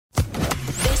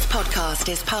podcast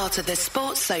is part of the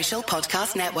Sports Social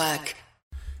Podcast Network.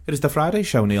 It is the Friday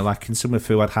show. Neil Atkinson with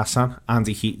Fuad Hassan,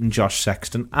 Andy Heaton, Josh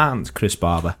Sexton and Chris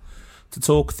Barber to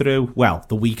talk through, well,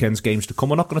 the weekend's games to come.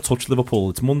 We're not going to touch Liverpool.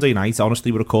 It's Monday night. Honestly,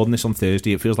 we're recording this on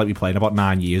Thursday. It feels like we're playing about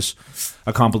 9 years.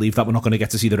 I can't believe that we're not going to get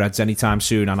to see the Reds anytime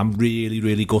soon, and I'm really,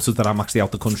 really gutted that I'm actually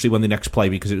out the country when they next play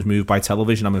because it was moved by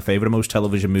television. I'm in favour of most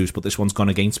television moves, but this one's gone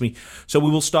against me. So we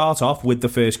will start off with the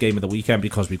first game of the weekend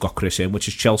because we've got Chris in, which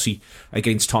is Chelsea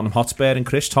against Tottenham Hotspur. And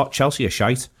Chris, Chelsea are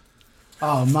shite.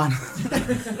 Oh, man.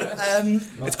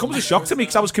 It's come as a shock to me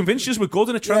because I was convinced you were good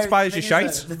and it transpires you're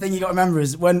shite. The thing you got to remember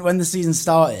is when the season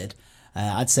started,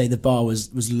 I'd say the bar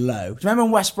was low. Do you remember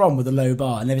when West Brom were the low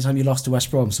bar and every time you lost to West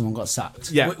Brom, someone got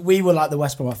sacked? Yeah. We were like the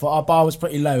West Brom. I thought our bar was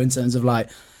pretty low in terms of like,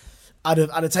 I'd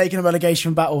have taken a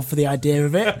relegation battle for the idea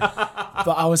of it.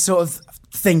 But I was sort of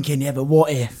thinking, yeah, but what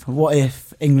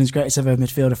if England's greatest ever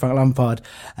midfielder, Frank Lampard,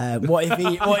 what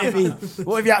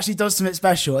if he actually does something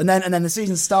special? And then the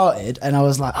season started, and I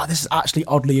was like, this is actually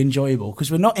oddly enjoyable because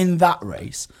we're not in that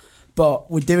race, but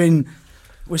we're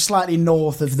slightly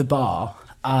north of the bar,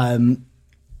 and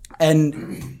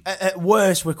at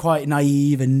worst we're quite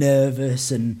naive and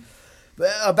nervous, but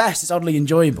at best it's oddly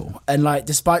enjoyable. And like,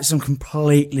 despite some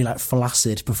completely like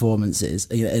flaccid performances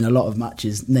in a lot of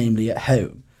matches, namely at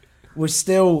home, we're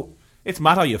still. It's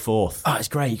mad how you're fourth. Oh, it's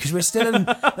great because we're still in.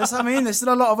 That's what I mean. There's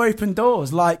still a lot of open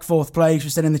doors, like fourth place. We're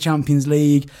still in the Champions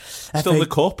League. Still the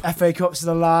cup. FA Cup's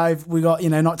still alive. We got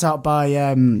knocked out by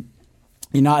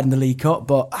United in the League Cup,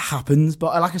 but it happens.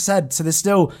 But like I said, so there's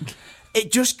still.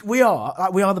 We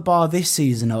are the bar this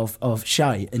season of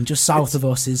shite, and just south of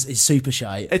us is super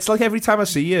shite. It's like every time I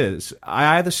see you,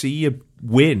 I either see you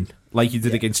win like you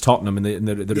did against Tottenham in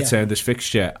the return of this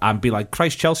fixture and be like,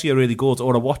 Christ, Chelsea are really good,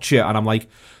 or I watch it and I'm like,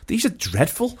 these are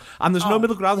dreadful, and there's no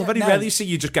middle ground. I very rarely see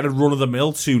you just get a run of the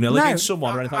mill 2-0 against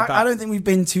someone or anything like that. I don't think we've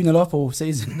been 2-0 up all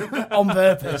season on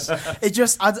purpose. It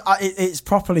just it's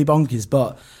properly bonkers,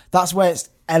 but that's where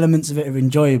elements of it are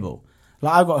enjoyable.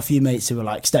 Like, I've got a few mates who are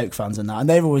like Stoke fans and that, and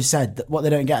they've always said that what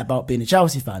they don't get about being a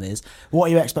Chelsea fan is, what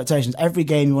are your expectations? Every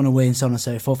game you want to win, so on and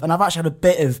so forth. And I've actually had a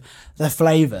bit of the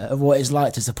flavour of what it's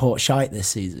like to support shite this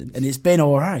season, and it's been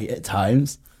all right at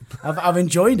times. I've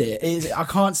enjoyed it. I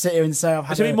can't sit here and say I've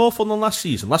had. Has it been more fun than last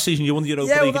season? Last season you won the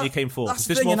Europa League and you came fourth. Is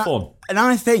this more fun? And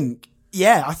I think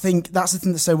that's the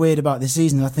thing that's so weird about this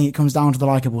season. I think it comes down to the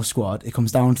likeable squad. It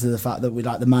comes down to the fact that we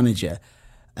like the manager.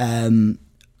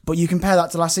 But you compare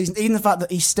that to last season, even the fact that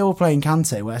he's still playing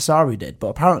Kante where Sarri did, but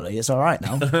apparently it's all right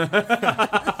now.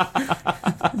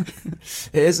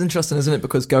 It is interesting, isn't it?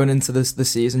 Because going into this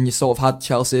season, you sort of had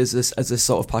Chelsea as this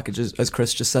sort of package, as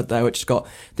Chris just said there, which has got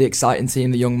the exciting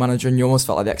team, the young manager, and you almost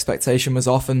felt like the expectation was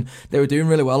off, and they were doing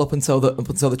really well up until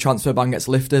the transfer ban gets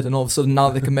lifted, and all of a sudden now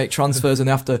they can make transfers and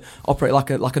they have to operate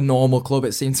like a normal club.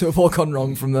 It seemed to have all gone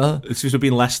wrong from there. It's just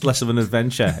been less of an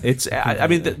adventure. It's I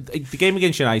mean the game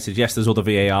against United, yes, there's other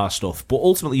VAR stuff, but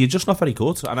ultimately you're just not very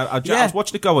good. And I was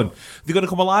watching it going, they're going to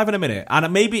come alive in a minute,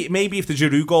 and maybe if the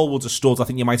Giroud goal would have stood, I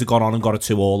think you might have gone on and got a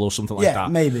 2-2 or something like that. Yeah,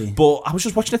 maybe. But I was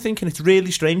just watching it thinking, it's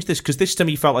really strange because this to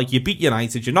me felt like you beat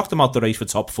United, you knocked them out the race for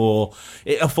top four,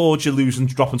 it affords you losing,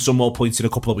 dropping some more points in a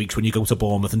couple of weeks when you go to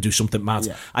Bournemouth and do something mad,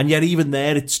 and yet even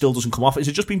there it still doesn't come off. Has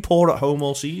it just been poor at home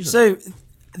all season? So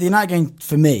the United game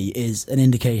for me is an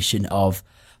indication of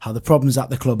how the problems at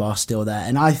the club are still there,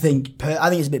 and I think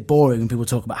it's a bit boring when people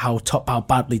talk about how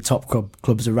badly top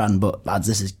clubs are ran. But lads,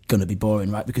 this is going to be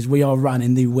boring, right? Because we are ran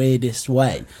in the weirdest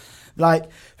way.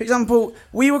 Like, for example,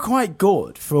 we were quite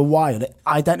good for a while at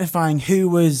identifying who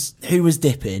was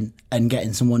dipping and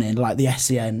getting someone in, like the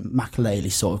SCN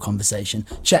Makelele sort of conversation.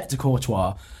 Check to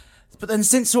Courtois. But then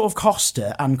since sort of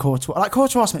Costa and Courtois, like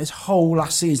Courtois spent his whole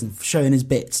last season showing his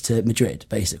bits to Madrid,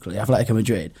 basically, Atletico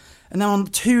Madrid. And then on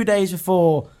 2 days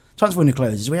before transfer window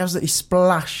closes, we absolutely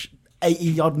splash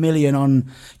 80-odd million on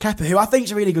Kepa, who I think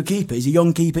is a really good keeper. He's a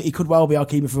young keeper. He could well be our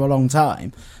keeper for a long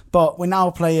time. But we're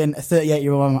now playing a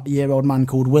 38-year-old man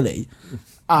called Willie.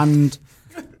 And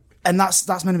that's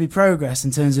meant to be progress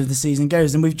in terms of the season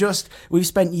goes. And we've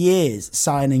spent years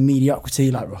signing mediocrity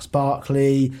like Ross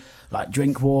Barkley, like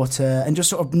Drinkwater, and just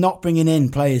sort of not bringing in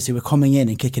players who are coming in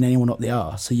and kicking anyone up the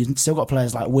arse. So you've still got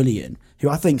players like Willian, who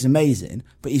I think is amazing,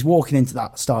 but he's walking into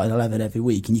that starting 11 every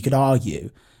week, and you could argue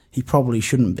he probably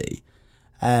shouldn't be.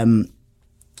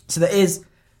 So there is.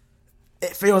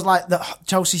 It feels like that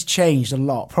Chelsea's changed a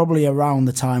lot. Probably around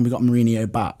the time we got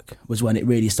Mourinho back was when it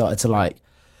really started to like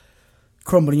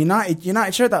crumble. And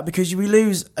United showed that because we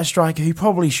lose a striker who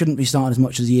probably shouldn't be starting as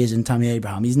much as he is in Tammy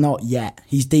Abraham. He's not yet.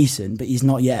 He's decent, but he's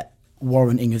not yet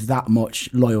warranting of that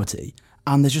much loyalty.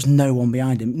 and there's just no one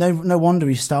behind him. No wonder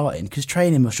he's starting, because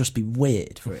training must just be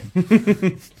weird for him.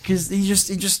 Because he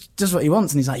just does what he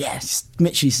wants, and he's like, yes,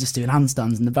 Mitchie's just doing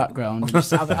handstands in the background, and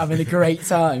just having a great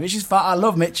time. Which is fine. I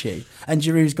love Mitchie, and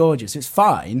Giroud's gorgeous. So it's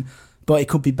fine, but it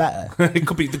could be better. It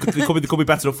could be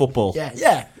better at football.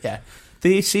 Yeah.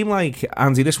 They seem like,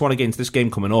 Andy, this game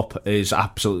coming up is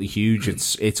absolutely huge.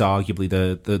 It's arguably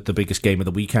the biggest game of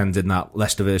the weekend, in that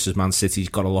Leicester versus Man City's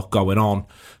got a lot going on,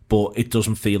 but it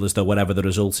doesn't feel as though whatever the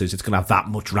result is, it's going to have that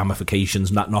much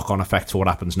ramifications and that knock-on effect to what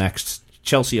happens next.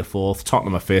 Chelsea are 4th,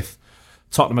 Tottenham are 5th.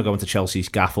 Tottenham are going to Chelsea's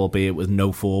gaff, albeit with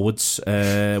no forwards.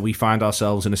 We find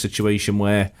ourselves in a situation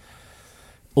where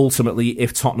ultimately,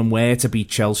 if Tottenham were to beat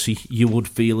Chelsea, you would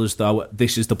feel as though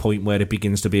this is the point where it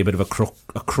begins to be a bit of a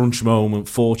crunch moment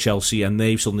for Chelsea, and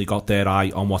they've suddenly got their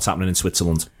eye on what's happening in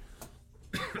Switzerland.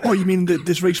 Oh, you mean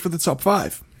this race for the top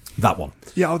 5? That one.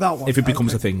 Yeah, that one. If it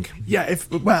becomes a thing. Yeah,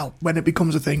 when it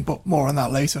becomes a thing, but more on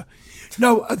that later.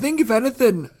 No, I think if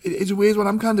anything, it's a weird one.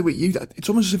 I'm kind of with you. It's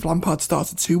almost as if Lampard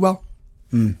started too well.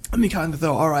 And he kind of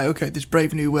thought, all right, okay, this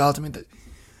brave new world. I mean, the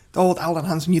old Alan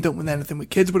Hansen, you don't win anything with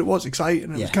kids, but it was exciting.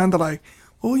 And it was kind of like,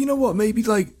 oh, you know what, maybe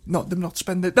like not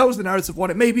spending, that was the narrative on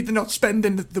it, maybe they're not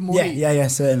spending the money. Yeah,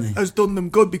 certainly. Has done them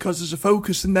good because there's a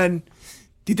focus, and then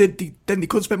they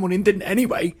couldn't spend money and didn't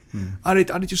anyway. And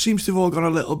it just seems to have all gone a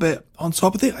little bit on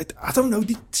top of it. I don't know,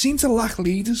 they seem to lack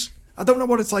leaders. I don't know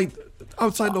what it's like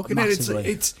outside looking at it.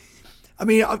 It's I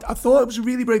mean, I thought it was a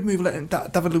really brave move letting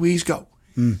David Luiz go.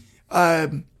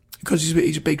 Because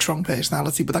he's a big, strong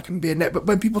personality, but that can be a net. But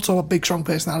when people talk about big, strong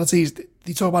personalities,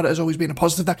 they talk about it as always being a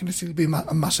positive. That can actually be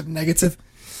a massive negative.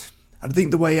 And I think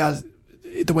the way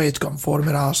it's gone for him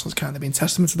at Arsenal's kind of been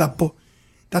testament to that. But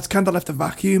that's kind of left a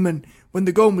vacuum. And when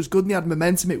the going was good and they had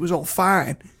momentum, it was all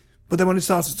fine. But then when it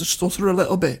started to stutter a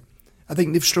little bit, I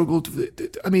think they've struggled.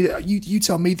 I mean, you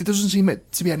tell me, there doesn't seem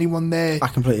to be anyone there. I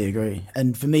completely agree.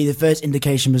 And for me, the first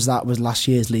indication was last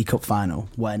year's League Cup final,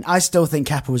 when I still think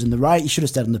Kepa was in the right. He should have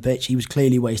stayed on the pitch. He was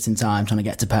clearly wasting time trying to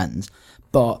get to pens.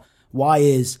 But why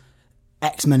is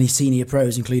X many senior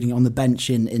pros, including on the bench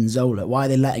in Zola, why are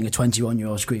they letting a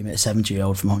 21-year-old scream at a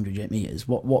 70-year-old from 100 metres?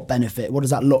 What benefit? What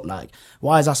does that look like?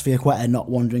 Why is Aspilicueta not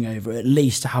wandering over at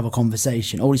least to have a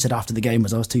conversation? All he said after the game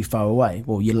was, I was too far away.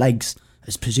 Well, your legs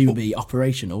is presumably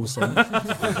operational, so and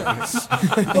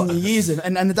you use them.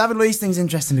 And the David Luiz thing's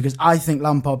interesting, because I think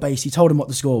Lampard basically told him what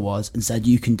the score was and said,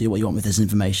 you can do what you want with this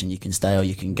information, you can stay or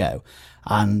you can go.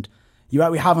 And you're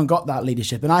right, we haven't got that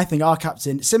leadership. And I think our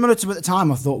captain, similar to at the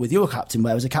time I thought with your captain,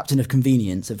 where it was a captain of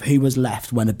convenience, of who was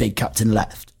left when a big captain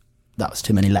left. That was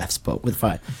too many lefts, but with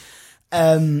fine.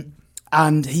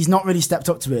 And he's not really stepped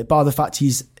up to it, bar the fact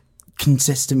he's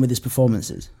consistent with his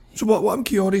performances. So what I'm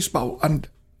curious about, and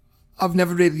I've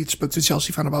never really spoken to a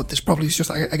Chelsea fan about this. Probably it's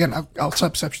just, again, outside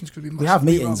perceptions could be. We have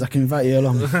meetings. Wrong. I can invite you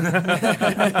along.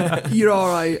 You're all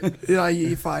right.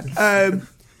 You're fine.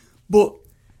 But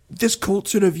this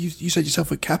culture of you said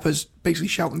yourself with Kepa's basically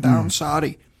shouting down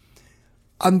Sarri,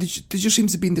 and there just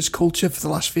seems to be in this culture for the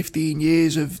last 15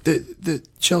 years of the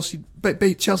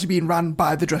Chelsea being ran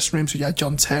by the dressing room. So you had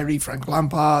John Terry, Frank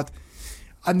Lampard,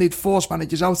 and they'd force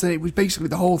managers out, and it was basically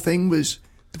the whole thing was,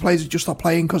 the players would just stop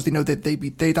playing because they know that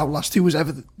they'd outlast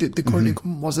whoever the current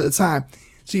incumbent was at the time.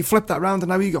 So you flip that around, and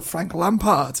now you got Frank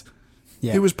Lampard,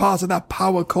 who was part of that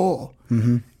power core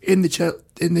in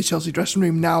the Chelsea dressing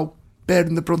room, now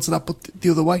bearing the brunt of that, but the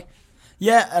other way.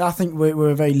 Yeah, and I think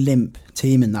we're a very limp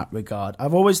team in that regard.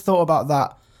 I've always thought about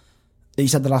that. You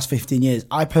said the last 15 years.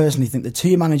 I personally think the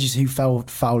two managers who fell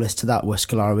foulest to that were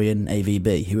Scolari and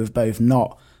AVB, who have both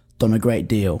not done a great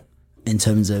deal in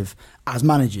terms of as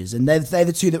managers, and they're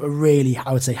the two that were really,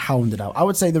 I would say, hounded out. I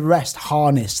would say the rest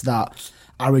harnessed that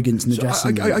arrogance in the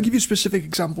dressing room. I'll give you a specific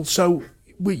example. So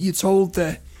you're told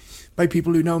by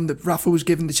people who know him that Rafa was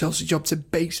given the Chelsea job to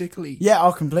basically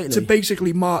completely to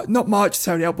basically not march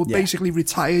Terry out, but basically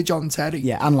retire John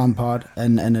Terry. And Lampard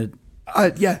and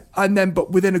then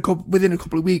but within a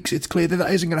couple of weeks, it's clear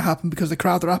that isn't going to happen because the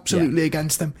crowd are absolutely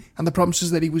against him, and the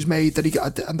promises that he was made, that he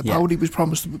got, and the power he was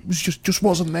promised was just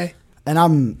wasn't there. And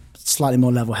I'm slightly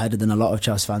more level-headed than a lot of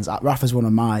Chelsea fans. Rafa's one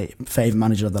of my favourite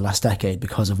managers of the last decade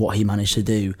because of what he managed to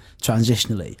do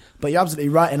transitionally. But you're absolutely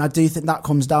right, and I do think that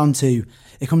comes down to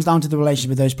the relationship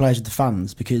with those players with the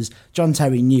fans, because John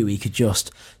Terry knew he could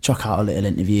just chuck out a little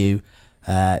interview,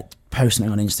 post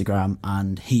something on Instagram,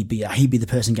 and he'd be the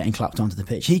person getting clapped onto the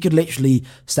pitch. He could literally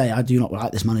say, I do not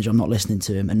like this manager, I'm not listening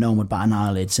to him, and no one would bat an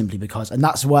eyelid simply because. And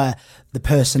that's where the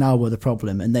personnel were the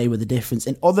problem, and they were the difference.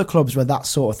 In other clubs where that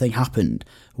sort of thing happened,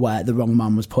 where the wrong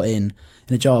man was put in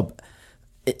a job,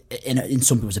 in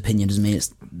some people's opinion, doesn't mean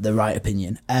it's the right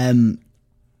opinion.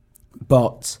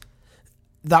 But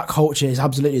that culture is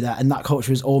absolutely there, and that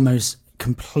culture has almost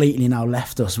completely now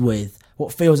left us with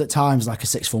what feels at times like a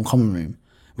sixth form common room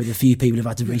with a few people who've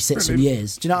had to resit some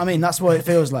years. Do you know what I mean? That's what it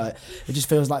feels like. It just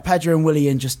feels like Pedro and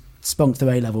Willian just spunked their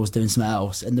A-levels doing something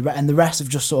else, and the rest have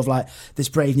just sort of like this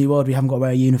brave new world. We haven't got to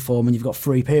wear a uniform, and you've got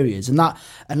 3 periods, and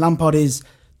Lampard is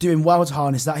doing well to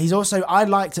harness that. He's also, I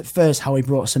liked at first how he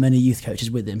brought so many youth coaches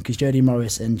with him, because Jody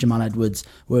Morris and Jamal Edwards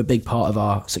were a big part of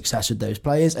our success with those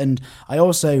players. And I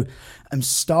also am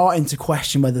starting to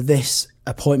question whether this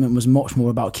appointment was much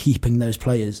more about keeping those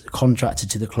players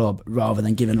contracted to the club rather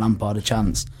than giving Lampard a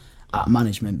chance at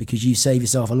management, because you save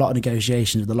yourself a lot of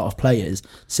negotiations with a lot of players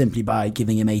simply by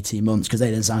giving him 18 months, because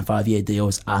they then sign 5-year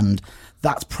deals, and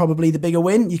that's probably the bigger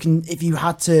win. You can, if you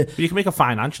had to, but you can make a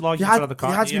financial argument for the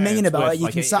card. You had to be meaning about it. You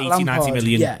can sack Lampard.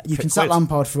 You can sack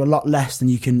Lampard for a lot less than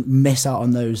you can miss out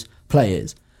on those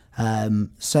players.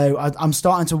 So I'm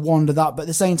starting to wonder that, but at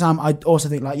the same time, I also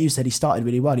think, like you said, he started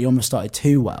really well. He almost started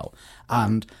too well,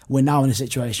 and we're now in a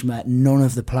situation where none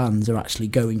of the plans are actually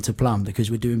going to plan,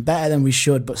 because we're doing better than we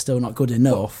should, but still not good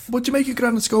enough. What do you make of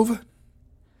Granit Skova?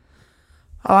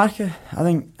 I like her.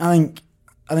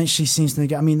 I think she seems to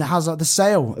get. I mean, the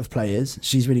sale of players,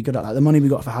 she's really good at that. The money we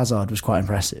got for Hazard was quite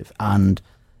impressive, and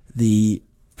the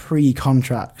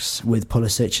pre-contracts with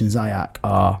Pulisic and Ziyech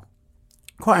are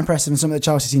quite impressive, and something that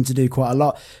Chelsea seem to do quite a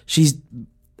lot. She's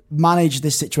managed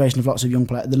this situation of lots of young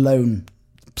players, the loan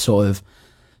sort of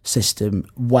system,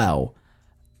 well.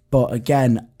 But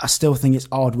again, I still think it's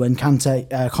odd when Conte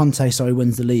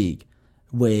wins the league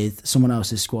with someone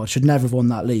else's squad, should never have won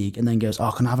that league, and then goes,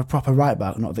 oh, can I have a proper right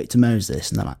back, not Victor Moses?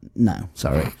 And they're like, no,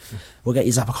 sorry, we'll get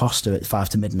you Zappacosta at 5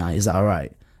 to midnight. Is that all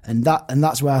right? And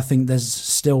that's where I think there's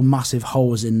still massive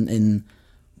holes in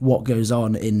what goes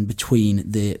on in between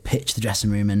the pitch, the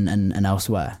dressing room, and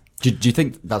elsewhere. Do you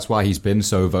think that's why he's been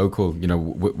so vocal,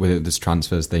 with his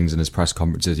transfers things and his press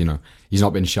conferences? He's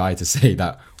not been shy to say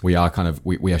that we are kind of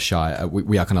we are shy,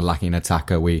 we are kind of lacking an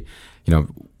attacker. We,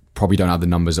 probably don't have the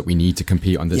numbers that we need to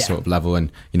compete on this sort of level.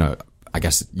 And I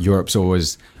guess Europe's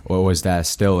always there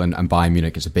still, and Bayern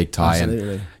Munich is a big tie.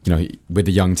 Absolutely. And with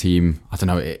the young team, I don't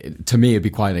know. To me, it'd be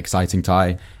quite an exciting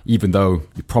tie, even though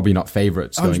you're probably not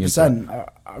favourites going into it. 100%.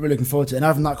 I'm really looking forward to it. And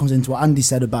I think that comes into what Andy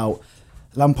said about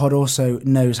Lampard also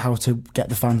knows how to get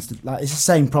the fans to, it's the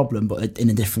same problem, but in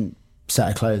a different set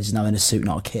of clothes. He's now in a suit,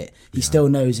 not a kit. He still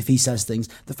knows if he says things,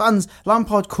 the fans,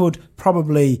 Lampard could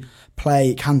probably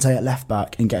play Kante at left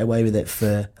back and get away with it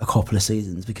for a couple of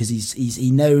seasons, because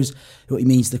he knows what he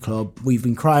means to the club. We've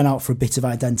been crying out for a bit of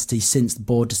identity since the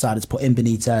board decided to put in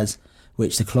Benitez,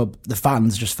 which the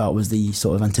fans just felt was the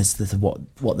sort of antithesis of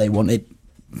what they wanted.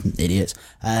 Idiots.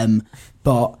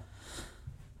 But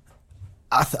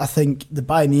I think the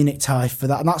Bayern Munich tie for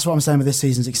that, and that's what I'm saying with this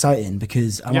season's exciting,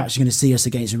 because I'm actually going to see us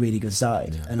against a really good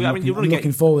side, and I'm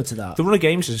looking forward to that. The run of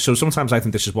games, so sometimes I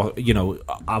think this is what,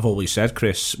 I've always said,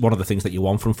 Chris, one of the things that you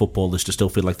want from football is to still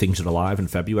feel like things are alive in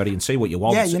February, and say what you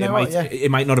want.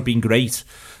 It might not have been great.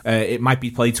 It might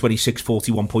be played 26,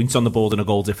 41 points on the board and a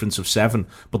goal difference of 7,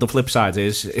 but the flip side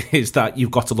is that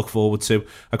you've got to look forward to,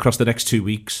 across the next 2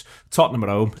 weeks, Tottenham at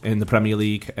home in the Premier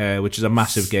League, which is a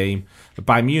massive game.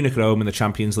 Bayern Munich at home in the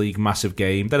Champions League, massive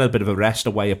game. Then a bit of a rest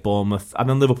away at Bournemouth, and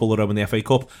then Liverpool at home in the FA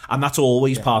Cup. And that's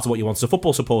always part of what you want as a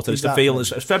football supporter, is to feel as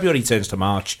February turns to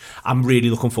March, I'm really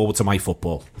looking forward to my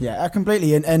football. Yeah,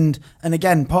 completely. And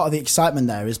again, part of the excitement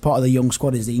there is, part of the young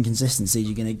squad is the inconsistencies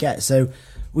you're going to get. So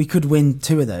we could win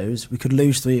 2 of those, we could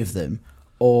lose 3 of them,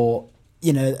 or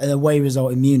an away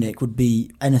result in Munich would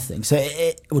be anything. So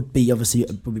it would be, obviously,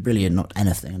 it would be brilliant, not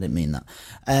anything. I didn't mean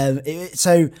that.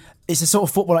 So it's a sort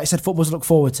of football, like I said, football to look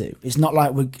forward to. It's not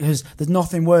like, because there's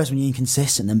nothing worse when you're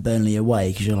inconsistent than Burnley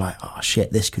away, because you're like, oh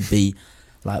shit, this could be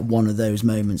like one of those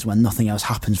moments when nothing else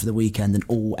happens for the weekend, and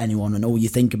all you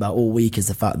think about all week is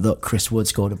the fact that Chris Wood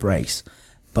scored a brace.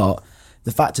 But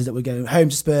the fact is that we're going home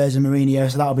to Spurs and Mourinho,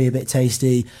 so that'll be a bit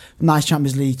tasty. Nice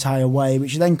Champions League tie away,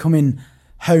 which you then come in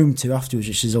home to afterwards,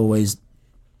 which is always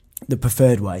the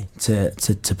preferred way to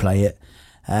play it.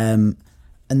 And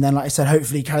then, like I said,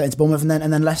 hopefully carry it into Bournemouth,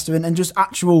 and then Leicester, and just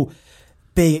actual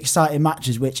big exciting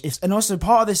matches. And also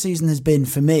part of this season has been,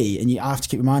 for me, and I have to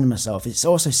keep reminding myself, it's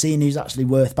also seeing who's actually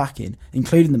worth backing,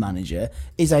 including the manager.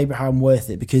 Is Abraham worth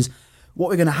it? Because what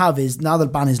we're going to have is, now the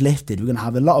ban is lifted, we're going to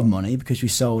have a lot of money, because we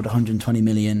sold 120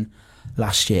 million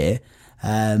last year.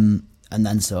 And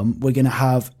then some. We're going to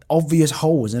have obvious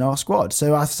holes in our squad.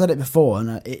 So I've said it before,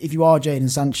 and if you are Jadon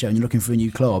Sancho and you're looking for a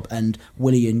new club, and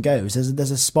Willian goes,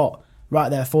 there's a spot right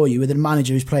there for you with a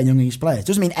manager who's playing young English players.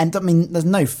 Doesn't mean there's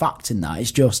no fact in that.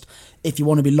 It's just, if you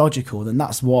want to be logical, then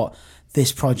that's what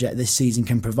this project this season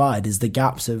can provide, is the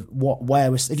gaps of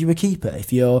if you're a keeper,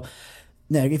 if you're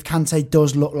if Kante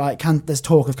does look like there's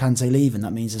talk of Kante leaving,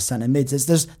 that means there's centre mids.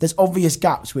 There's obvious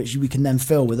gaps which we can then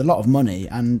fill with a lot of money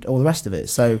and all the rest of it.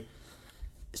 So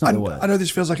it's not going to work. I know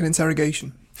this feels like an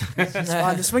interrogation. It's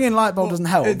fine. The swinging light bulb doesn't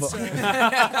help. But.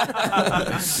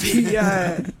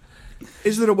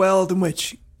 Is there a world in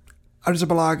which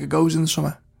Arrizabalaga goes in the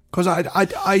summer? Because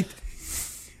I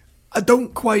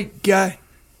don't quite get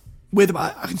with him.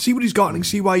 I can see what he's got and I can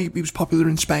see why he was popular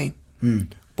in Spain.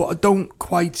 But I don't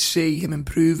quite see him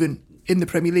improving in the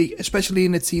Premier League, especially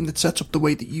in a team that sets up the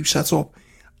way that you set up.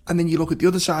 And then you look at the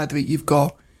other side of it, you've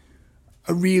got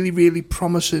a really, really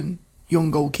promising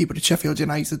young goalkeeper at Sheffield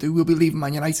United who will be leaving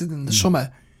Man United in the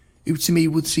summer, who to me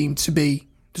would seem to be...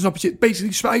 There's an opportunity.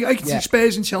 Basically, I can see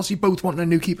Spurs and Chelsea both wanting a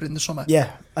new keeper in the summer.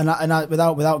 Yeah, and I,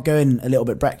 without going a little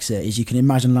bit Brexit, is you can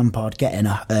imagine Lampard getting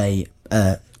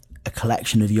a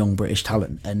collection of young British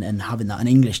talent and having that, an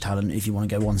English talent if you want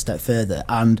to go one step further.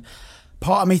 And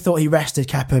part of me thought he rested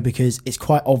Kepa because it's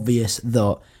quite obvious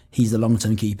that he's the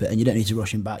long-term keeper and you don't need to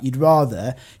rush him back. You'd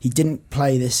rather he didn't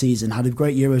play this season, had a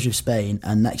great Euros with Spain,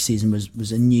 and next season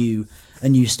was a new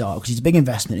start because he's a big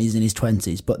investment. He's in his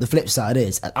 20s. But the flip side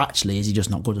is he just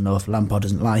not good enough? Lampard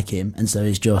doesn't like him, and so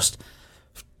he's just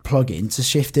plugging to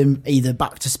shift him either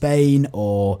back to Spain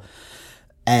or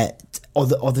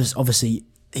others. Obviously,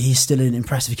 he's still an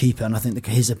impressive keeper, and I think that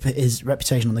his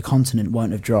reputation on the continent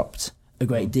won't have dropped a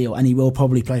great deal, and he will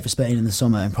probably play for Spain in the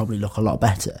summer and probably look a lot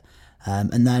better.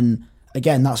 And then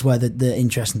again, that's where the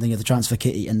interesting thing of the transfer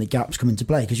kitty and the gaps come into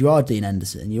play, because you are Dean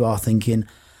Henderson, you are thinking,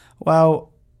 well,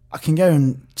 I can go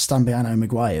and stand behind Harry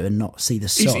Maguire and not see the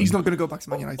sun. He's not going to go back to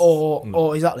Man United.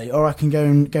 Or exactly. Or I can go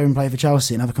and play for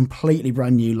Chelsea and have a completely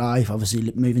brand new life.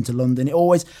 Obviously, moving to London.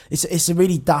 It's a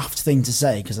really daft thing to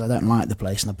say because I don't like the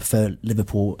place and I prefer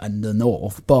Liverpool and the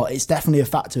North. But it's definitely a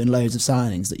factor in loads of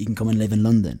signings that you can come and live in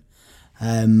London.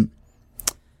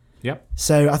 Yep.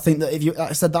 So I think that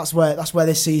like I said, that's where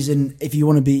this season, if you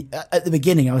want to be at the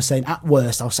beginning, I was saying at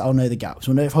worst, I'll know the gaps.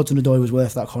 We'll know if Hudson-Odoi was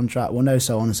worth that contract. We'll know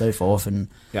so on and so forth. And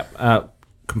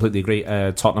completely agree.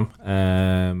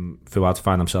 Tottenham flew out to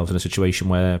find themselves in a situation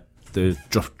where they're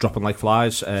dropping like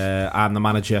flies, and the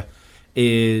manager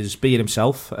is being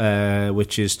himself,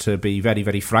 which is to be very,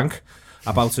 very frank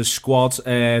about his squad,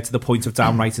 to the point of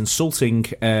downright insulting,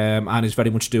 and is very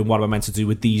much doing what I'm meant to do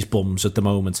with these bums at the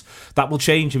moment. That will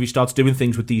change if he starts doing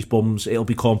things with these bums. It'll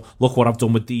become, look what I've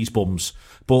done with these bums.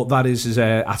 But that is his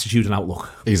attitude and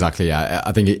outlook. Exactly, yeah.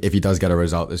 I think if he does get a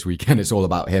result this weekend, it's all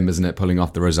about him, isn't it? Pulling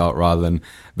off the result rather than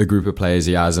the group of players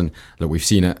he has. And look, we've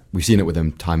seen it with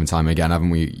him time and time again, haven't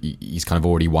we? He's kind of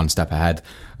already one step ahead.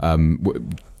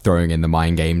 Throwing in the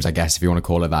mind games, I guess, if you want to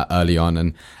call it that, early on.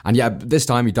 And yeah, this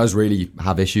time he does really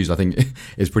have issues. I think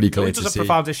it's pretty clear to see. He does have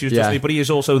profound issues, doesn't he? But he is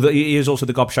also the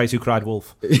gobshite who cried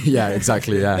wolf. Yeah,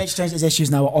 exactly, yeah. Mitch changed his issues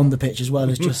now on the pitch as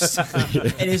well as just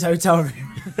in his hotel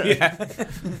room. Yeah.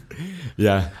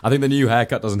 Yeah, I think the new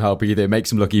haircut doesn't help either. It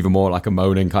makes him look even more like a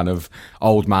moaning kind of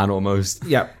old man almost.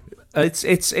 Yeah.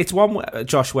 It's one,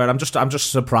 Josh, where I'm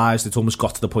just surprised it's almost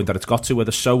got to the point that it's got to, where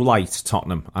they're so light,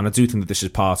 Tottenham, and I do think that this is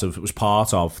part of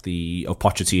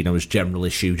Pochettino's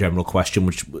general question,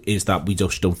 which is that we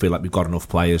just don't feel like we've got enough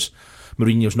players.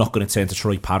 Mourinho's not going to turn to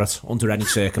Troy Parrott under any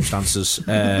circumstances.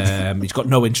 He's got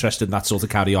no interest in that sort of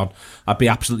carry on. I'd be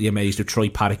absolutely amazed if Troy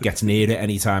Parrott gets near it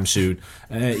anytime soon.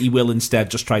 He will instead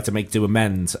just try to do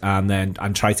amends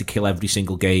and try to kill every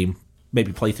single game.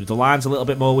 Maybe play through the lines a little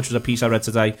bit more, which was a piece I read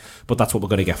today, but that's what we're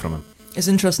going to get from him. It's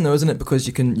interesting though, isn't it? Because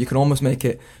you can almost make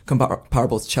it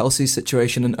comparable to Chelsea's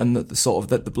situation and the sort of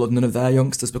the blooding of their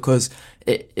youngsters, because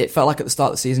it felt like at the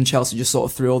start of the season Chelsea just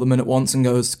sort of threw all them in at once and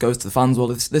goes to the fans, well,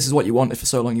 this is what you wanted for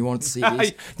so long. You wanted to see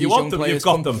these young players. You've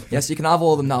got them. Yes, you can have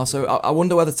all of them now. So I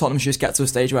wonder whether Tottenham should just get to a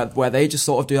stage where they just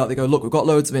sort of do that. They go, look, we've got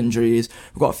loads of injuries.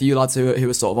 We've got a few lads who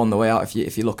are sort of on the way out.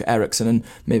 If you look at Eriksen and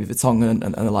maybe Vertonghen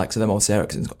and the likes of them, obviously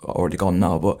Eriksen's already gone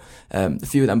now, but a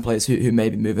few of them players who may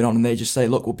be moving on, and they just say,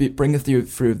 look, we'll bring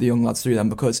through the young lads through them,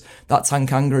 because that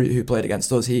Tanganga who played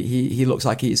against us, he looks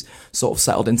like he's sort of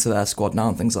settled into their squad now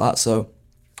and things like that. So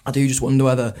I do just wonder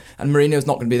whether, and Mourinho's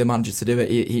not going to be the manager to do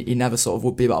it, he never sort of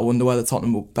would be, but I wonder whether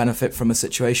Tottenham will benefit from a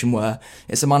situation where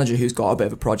it's a manager who's got a bit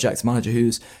of a project, a manager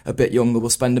who's a bit younger, will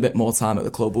spend a bit more time at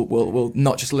the club, will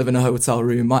not just live in a hotel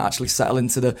room, might actually settle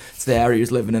into the area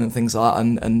he's living in and things like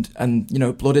that, and you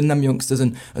know, blood in them youngsters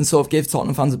and sort of give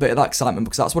Tottenham fans a bit of that excitement,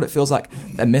 because that's what it feels like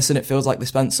they're missing. It feels like they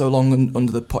spent so long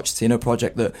under the Pochettino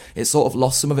project that it sort of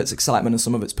lost some of its excitement and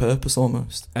some of its purpose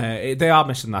almost. They are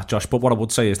missing that, Josh, but what I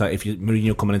would say is that if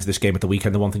Mourinho coming into this game at the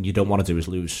weekend, the one thing you don't want to do is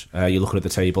lose. You're looking at the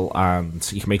table and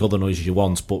you can make all the noises you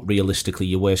want, but realistically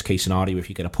your worst case scenario if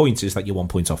you get a point is that you're 1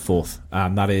 point off fourth,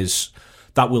 and that is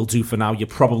that will do for now. You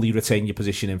probably retain your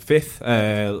position in 5th,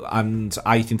 and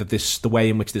I think that the way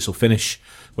in which this will finish,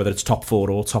 whether it's top 4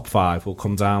 or top 5, will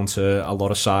come down to a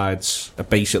lot of sides that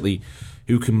basically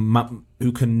who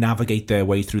can navigate their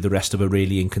way through the rest of a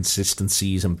really inconsistent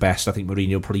season best. I think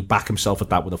Mourinho will probably back himself at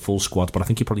that with a full squad, but I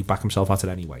think he'll probably back himself at it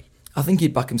anyway. I think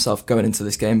he'd back himself going into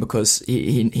this game because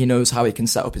he knows how he can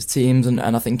set up his teams, and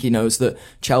I think he knows that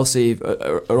Chelsea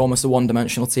are almost a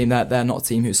one-dimensional team. They're not a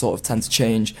team who sort of tend to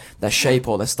change their shape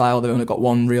or their style. They've only got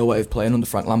one real way of playing under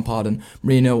Frank Lampard, and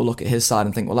Mourinho will look at his side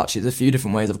and think, well, actually, there's a few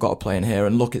different ways I've got to play in here,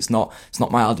 and look, it's not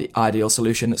my ideal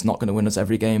solution. It's not going to win us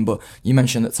every game, but you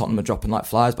mentioned that Tottenham are dropping like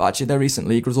flies, but actually their recent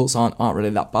league results aren't really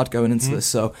that bad going into this.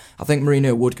 So I think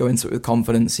Mourinho would go into it with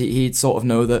confidence. He'd sort of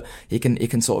know that he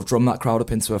can sort of drum that crowd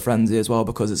up into a frenzy as well,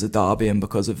 because it's a derby and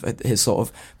because of his sort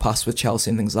of past with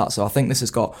Chelsea and things like that. So I think this has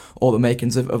got all the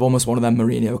makings of almost one of them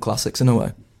Mourinho classics in a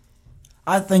way.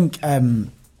 I think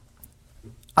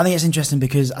it's interesting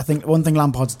because I think one thing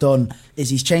Lampard's done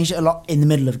is he's changed it a lot in the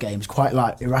middle of games, quite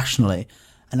like irrationally.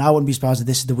 And I wouldn't be surprised if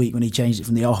this is the week when he changed it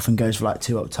from the off and goes for like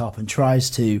 2 up top and tries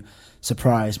to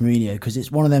surprise Mourinho, because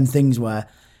it's one of them things where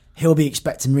he'll be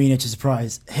expecting Mourinho to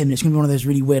surprise him, and it's going to be one of those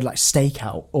really weird like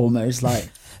stakeout almost like.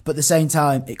 But at the same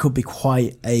time, it could be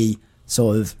quite a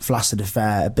sort of flaccid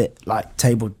affair, a bit like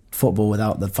table football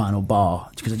without the final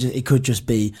bar, because it could just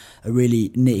be a really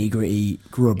nitty-gritty,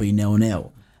 grubby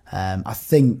 0-0. I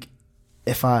think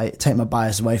if I take my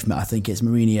bias away from it, I think it's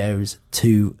Mourinho's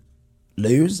to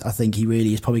lose. I think he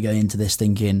really is probably going into this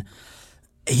thinking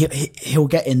he'll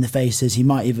get in the faces. He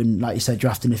might even, like you said,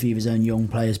 draft in a few of his own young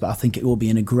players, but I think it will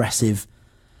be an aggressive...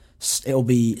 It'll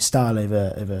be style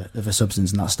over substance,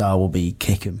 and that style will be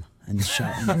kick 'em and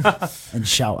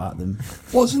shout at them.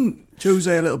 Wasn't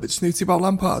Jose a little bit snooty about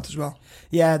Lampard as well?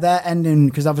 Yeah, they're ending,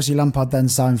 because obviously Lampard then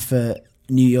signed for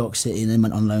New York City and then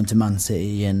went on loan to Man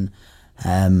City, and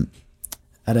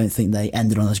I don't think they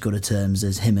ended on as good a terms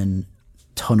as him and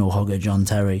tunnel hogger John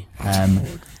Terry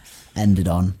ended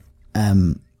on.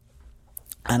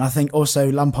 And I think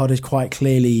also Lampard has quite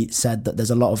clearly said that there's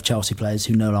a lot of Chelsea players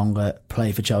who no longer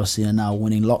play for Chelsea and are now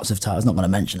winning lots of titles, not going to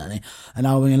mention any, and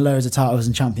now winning loads of titles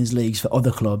in Champions Leagues for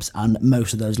other clubs, and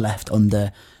most of those left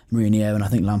under Mourinho. And I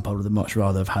think Lampard would much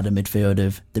rather have had a midfield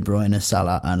of De Bruyne,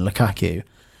 Salah and Lukaku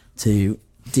to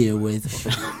deal with.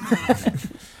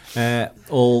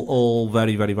 All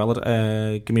very, very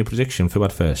valid. Give me a prediction for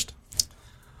what first.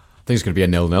 I think it's going to be a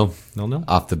 0-0.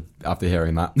 0-0? After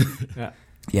hearing that. Yeah.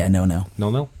 Yeah, 0-0.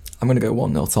 0-0? I'm going to go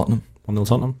 1-0 Tottenham. 1-0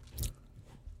 Tottenham?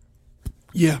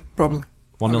 Yeah, probably.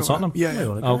 1-0 Tottenham? Yeah.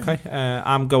 Okay.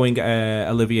 I'm going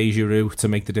Olivier Giroud to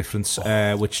make the difference,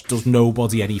 which does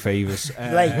nobody any favours.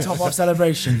 Late top-off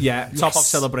celebration. Yeah, top-off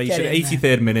celebration.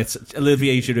 83rd minute.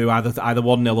 Olivier Giroud either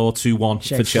 1-0 or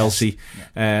 2-1 for Chelsea.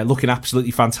 Yeah. Looking absolutely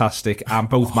fantastic. And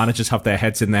both managers have their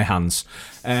heads in their hands.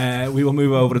 We will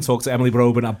move over and talk to Emily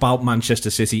Broben about Manchester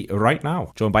City right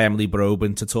now. Joined by Emily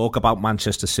Broben to talk about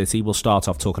Manchester City. We'll start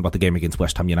off talking about the game against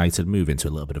West Ham United, move into a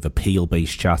little bit of a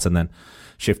Peel-based chat, and then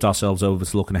shift ourselves over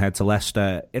to looking ahead to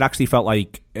Leicester. It actually felt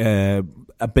like a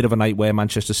bit of a night where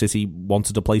Manchester City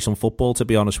wanted to play some football, to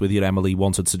be honest with you. Emily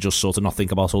wanted to just sort of not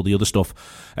think about all the other stuff.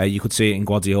 You could see it in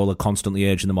Guardiola constantly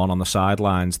urging them on the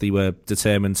sidelines. They were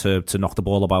determined to knock the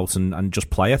ball about and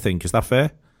just play, I think. Is that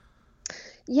fair?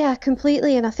 Yeah,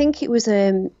 completely. And I think it was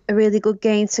a really good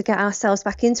game to get ourselves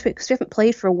back into it, because we haven't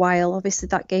played for a while. Obviously,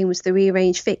 that game was the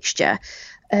rearranged fixture.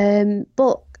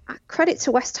 But credit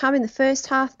to West Ham in the first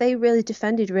half. They really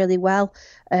defended really well,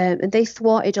 and they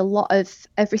thwarted a lot of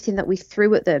everything that we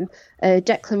threw at them.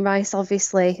 Declan Rice,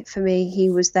 obviously, for me, he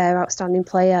was their outstanding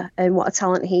player, and what a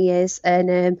talent he is.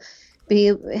 And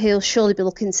he'll surely be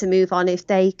looking to move on if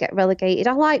they get relegated.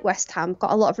 I like West Ham,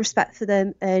 got a lot of respect for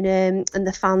them and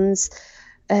the fans.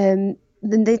 Then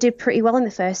they did pretty well in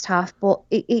the first half, but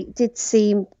it did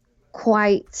seem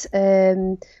quite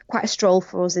a stroll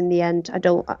for us in the end. I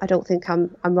don't think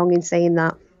I'm wrong in saying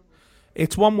that.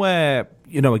 It's one where,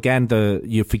 again,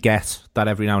 you forget that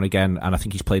every now and again, and I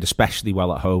think he's played especially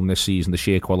well at home this season, the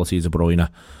sheer quality of De Bruyne.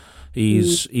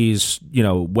 He's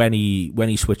when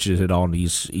he switches it on,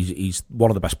 he's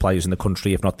one of the best players in the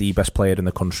country, if not the best player in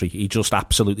the country. He just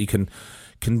absolutely can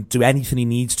do anything he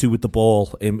needs to with the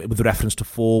ball, with reference to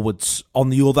forwards. On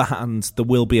the other hand, there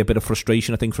will be a bit of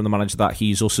frustration, I think, from the manager that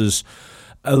Jesus is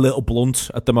a little blunt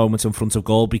at the moment in front of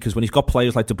goal, because when he's got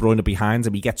players like De Bruyne behind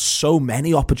him, he gets so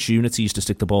many opportunities to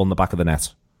stick the ball in the back of the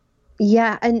net.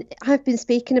 Yeah, and I've been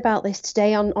speaking about this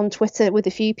today on Twitter with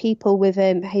a few people with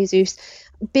Jesus.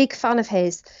 Big fan of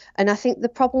his. And I think the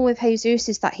problem with Jesus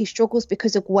is that he struggles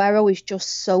because Aguero is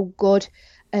just so good.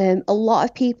 A lot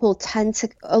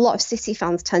of City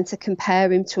fans tend to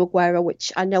compare him to Aguero,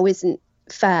 which I know isn't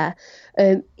fair.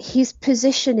 His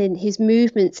positioning, his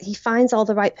movements, he finds all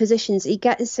the right positions. He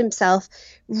gets himself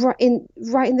right in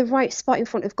the right spot in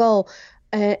front of goal,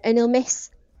 and he'll miss.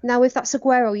 Now, if that's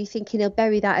Aguero, you're thinking he'll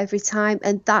bury that every time,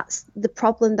 and that's the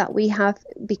problem that we have,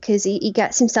 because he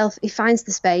gets himself, he finds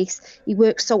the space, he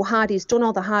works so hard, he's done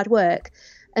all the hard work.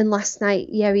 And last night,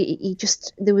 yeah, he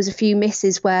just, there was a few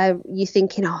misses where you're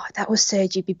thinking, oh, that was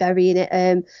Serge, you'd be burying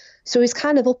it. So he's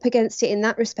kind of up against it in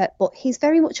that respect, but he's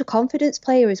very much a confidence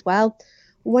player as well.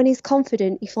 When he's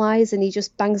confident, he flies and he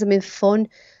just bangs them in fun.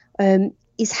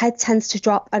 His head tends to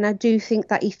drop, and I do think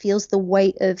that he feels the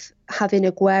weight of having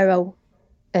Aguero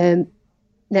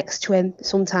next to him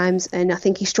sometimes, and I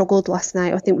think he struggled last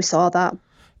night. I think we saw that.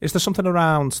 Is there something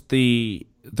around the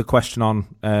question on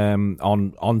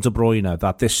De Bruyne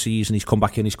that this season he's come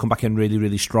back in really,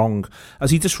 really strong? Has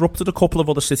he disrupted a couple of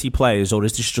other City players, or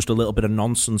is this just a little bit of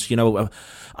nonsense? You know,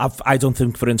 I don't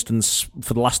think, for instance,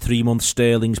 for the last 3 months,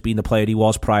 Sterling's been the player he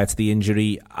was prior to the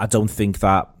injury. I don't think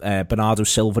that Bernardo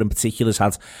Silva in particular has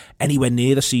had anywhere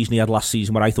near the season he had last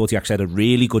season, where I thought he actually had a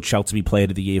really good shout to be player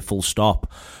of the year, full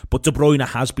stop. But De Bruyne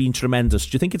has been tremendous.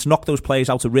 Do you think it's knocked those players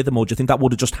out of rhythm, or do you think that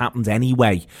would have just happened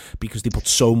anyway because they put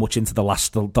so much into the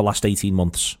last 18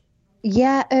 months?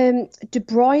 Yeah, De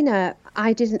Bruyne,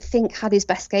 I didn't think had his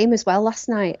best game as well last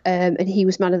night, and he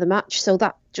was man of the match. So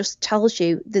that just tells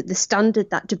you that the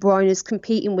standard that De Bruyne is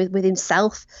competing with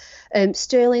himself.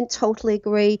 Sterling, totally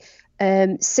agree.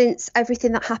 Since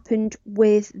everything that happened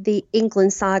with the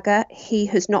England saga, he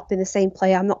has not been the same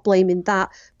player. I'm not blaming that,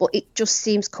 but it just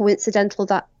seems coincidental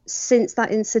that since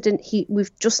that incident,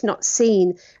 we've just not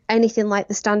seen anything like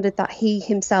the standard that he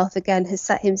himself again has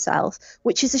set himself,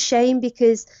 which is a shame,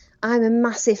 because I'm a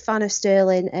massive fan of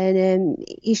Sterling, and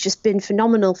he's just been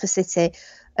phenomenal for City.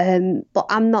 But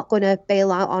I'm not going to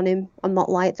bail out on him. I'm not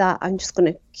like that. I'm just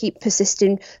going to keep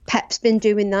persisting. Pep's been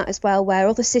doing that as well, where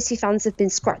other City fans have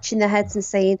been scratching their heads and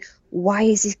saying, why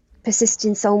is he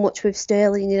persisting so much with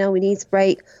Sterling? You know, he needs a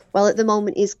break. Well, at the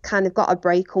moment, he's kind of got a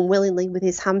break unwillingly with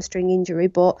his hamstring injury,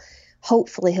 but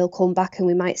hopefully he'll come back and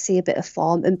we might see a bit of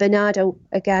form. And Bernardo,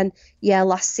 again, yeah,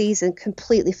 last season,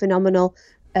 completely phenomenal.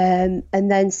 And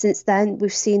then since then,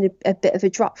 we've seen a bit of a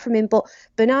drop from him. But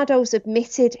Bernardo's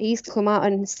admitted, he's come out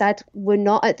and said, we're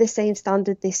not at the same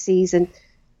standard this season.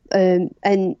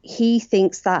 And he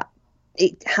thinks that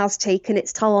it has taken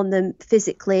its toll on them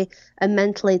physically and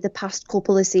mentally the past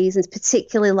couple of seasons,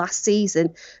 particularly last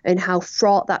season, and how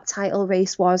fraught that title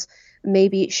race was.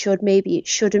 Maybe it should, maybe it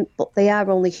shouldn't, but they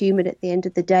are only human at the end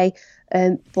of the day.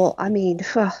 But I mean,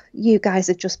 you guys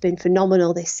have just been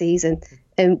phenomenal this season,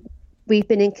 and we've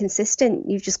been inconsistent.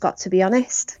 You've just got to be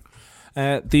honest.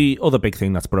 The other big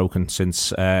thing that's broken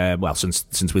since we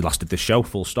last did this show,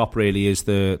 full stop, really, is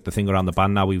the thing around the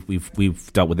ban. Now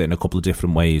we've dealt with it in a couple of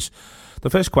different ways. The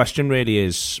first question really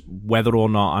is whether or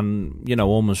not, and you know,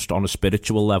 almost on a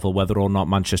spiritual level, whether or not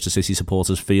Manchester City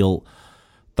supporters feel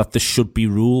that there should be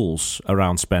rules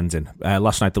around spending.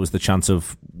 Last night there was the chant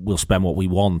of "we'll spend what we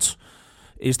want."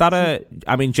 Is that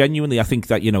genuinely, I think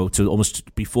that, you know, to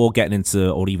almost before getting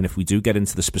into, or even if we do get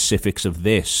into the specifics of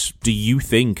this, do you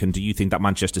think that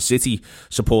Manchester City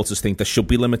supporters think there should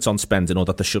be limits on spending, or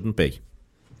that there shouldn't be?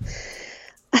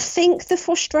 I think the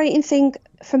frustrating thing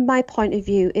from my point of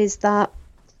view is that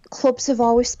clubs have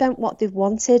always spent what they've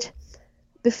wanted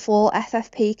before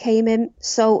FFP came in.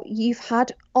 So you've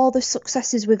had all the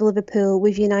successes with Liverpool,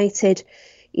 with United.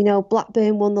 You know,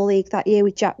 Blackburn won the league that year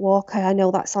with Jack Walker. I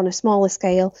know that's on a smaller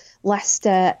scale.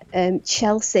 Leicester,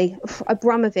 Chelsea,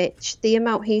 Abramovich, the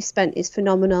amount he spent is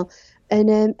phenomenal.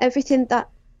 And everything that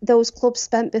those clubs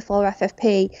spent before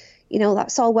FFP, you know,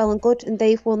 that's all well and good. And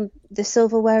they've won the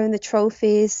silverware and the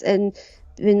trophies and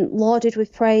been lauded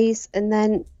with praise. And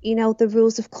then, you know, the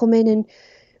rules have come in, and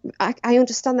I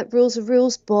understand that rules are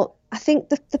rules, but I think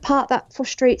the part that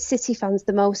frustrates City fans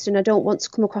the most, and I don't want to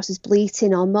come across as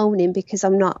bleating or moaning because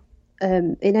I'm not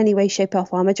in any way, shape or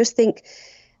form. I just think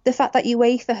the fact that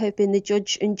UEFA have been the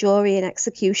judge and jury and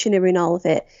executioner in all of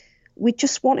it, we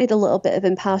just wanted a little bit of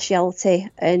impartiality.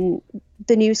 And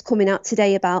the news coming out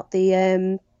today about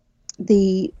the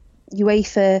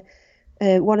UEFA,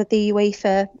 one of the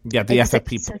UEFA the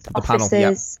FFP, the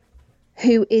panel,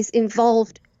 who is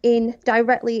involved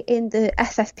directly in the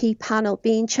FFP panel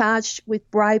being charged with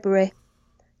bribery,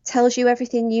 tells you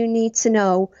everything you need to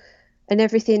know and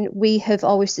everything we have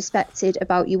always suspected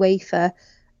about UEFA,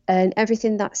 and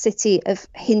everything that City have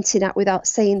hinted at without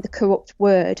saying the corrupt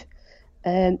word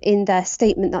in their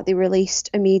statement that they released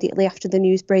immediately after the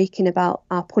news breaking about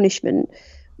our punishment.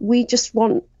 We just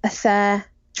want a fair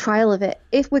trial of it.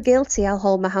 If we're guilty, I'll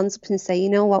hold my hands up and say, you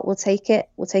know what, we'll take it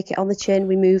on the chin,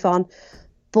 we move on.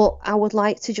 But I would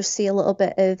like to just see a little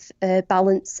bit of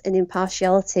balance and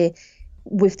impartiality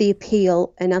with the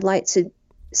appeal, and I'd like to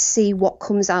see what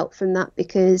comes out from that,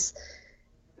 because,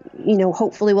 you know,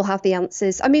 hopefully we'll have the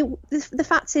answers. I mean, the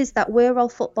fact is that we're all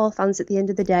football fans at the end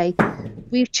of the day.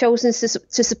 We've chosen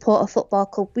to support a football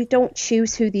club. We don't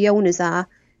choose who the owners are.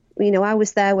 You know, I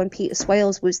was there when Peter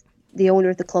Swales was the owner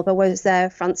of the club. I was there,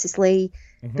 Francis Lee,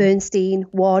 Bernstein,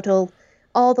 Wardle,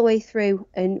 all the way through.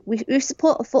 And we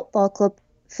support a football club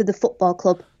for the football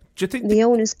club. Do you think the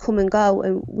owners come and go,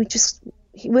 and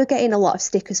we're getting a lot of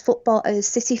stick as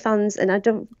City fans, and I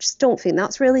just don't think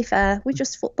that's really fair. We're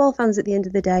just football fans at the end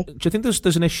of the day. Do you think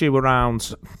there's an issue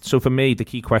around? So for me, the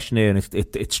key question here, and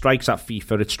it strikes at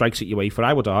FIFA, it strikes at UEFA.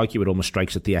 I would argue it almost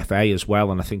strikes at the FA as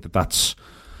well, and I think that's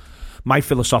my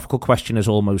philosophical question is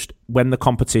almost when the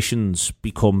competitions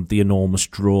become the enormous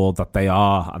draw that they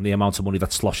are, and the amount of money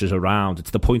that sloshes around.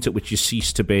 It's the point at which you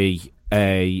cease to be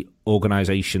a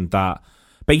organisation that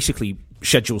basically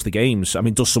schedules the games. I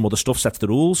mean, does some other stuff, sets the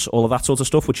rules, all of that sort of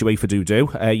stuff, which UEFA do.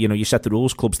 You know, you set the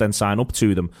rules, clubs then sign up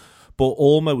to them. But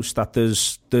almost that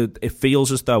it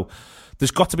feels as though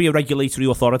there's got to be a regulatory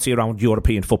authority around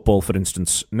European football, for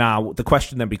instance. Now, the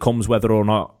question then becomes whether or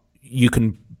not you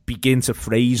can begin to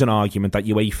phrase an argument that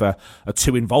UEFA are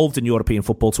too involved in European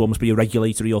football to almost be a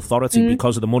regulatory authority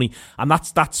because of the money, and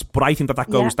that's. But I think that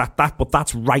goes but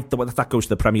that's right. That goes to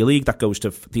the Premier League, that goes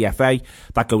to the FA,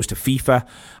 that goes to FIFA,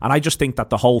 and I just think that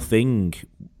the whole thing,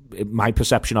 my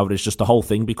perception of it is just the whole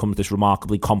thing becomes this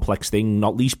remarkably complex thing,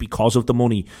 not least because of the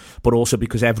money, but also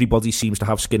because everybody seems to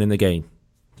have skin in the game.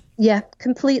 Yeah,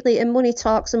 completely. And money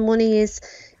talks, and money is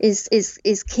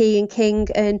key and king.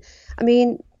 And I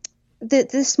mean,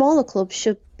 the smaller clubs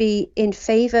should be in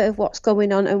favour of what's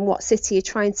going on and what City are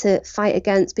trying to fight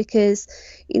against, because,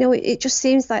 you know, it just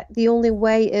seems like the only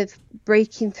way of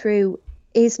breaking through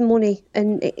is money.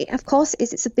 And of course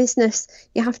it's a business.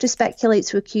 You have to speculate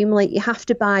to accumulate. You have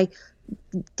to buy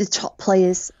the top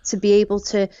players to be able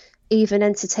to even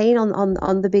entertain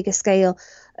on the bigger scale.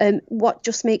 What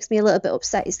just makes me a little bit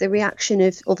upset is the reaction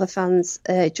of other fans.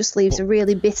 It just leaves a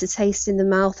really bitter taste in the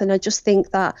mouth, and I just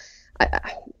think that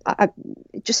I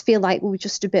just feel like we were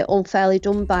just a bit unfairly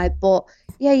done by. But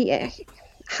yeah,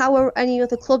 how are any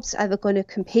other clubs ever going to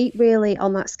compete really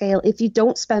on that scale if you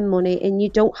don't spend money and you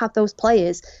don't have those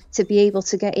players to be able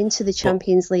to get into the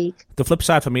Champions League? The flip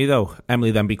side for me, though, Emily,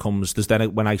 then becomes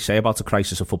when I say about a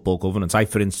crisis of football governance, I,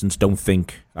 for instance, don't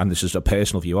think, and this is a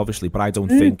personal view, obviously, but I don't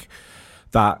think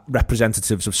that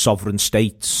representatives of sovereign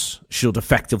states should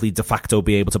effectively de facto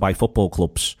be able to buy football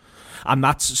clubs. And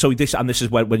this is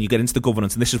when you get into the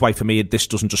governance, and this is why for me this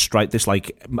doesn't just strike this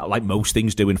like most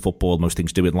things do in football, most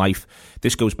things do in life.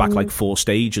 This goes back like 4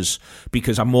 stages,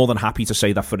 because I'm more than happy to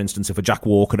say that, for instance, if a Jack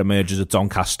Walker emerges at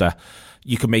Doncaster,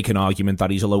 you can make an argument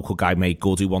that he's a local guy made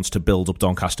good who wants to build up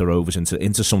Doncaster Rovers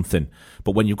into something.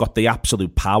 But when you've got the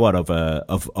absolute power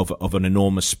of an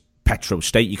enormous petro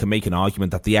state, you can make an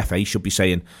argument that the FA should be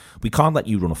saying, we can't let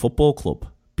you run a football club,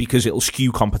 because it'll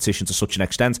skew competition to such an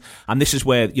extent. And this is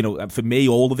where, you know, for me,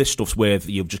 all of this stuff's where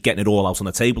you're just getting it all out on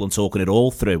the table and talking it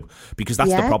all through, because that's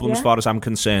the problem as far as I'm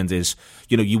concerned is,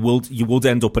 you know, you will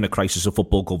end up in a crisis of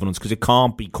football governance, because it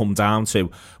can't come down to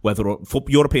whether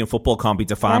European football can't be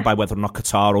defined by whether or not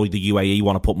Qatar or the UAE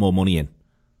want to put more money in.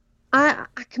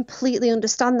 I completely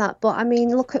understand that, but I mean,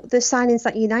 look at the signings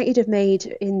that United have made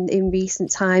in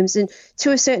recent times, and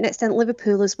to a certain extent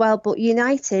Liverpool as well. But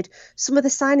United, some of the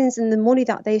signings and the money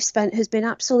that they've spent has been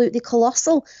absolutely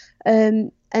colossal,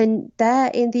 and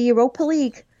they're in the Europa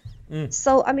League.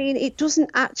 So, I mean, it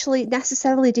doesn't actually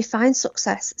necessarily define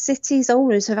success. City's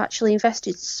owners have actually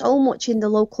invested so much in the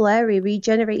local area,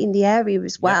 regenerating the area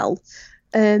as well.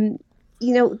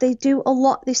 You know, they do a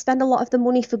lot. They spend a lot of the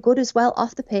money for good as well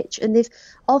off the pitch, and they've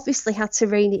obviously had to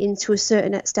rein it in to a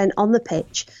certain extent on the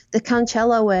pitch. The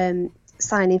Cancelo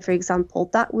signing, for example,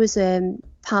 that was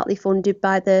partly funded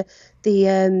by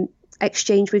the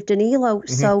exchange with Danilo.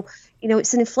 So, you know,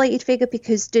 it's an inflated figure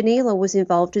because Danilo was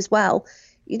involved as well.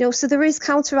 You know, so there is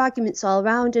counter arguments all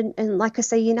around, and like I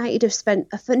say, United have spent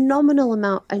a phenomenal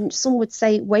amount, and some would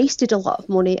say wasted a lot of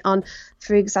money on,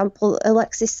 for example,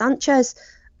 Alexis Sanchez.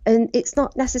 And it's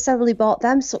not necessarily bought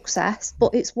them success,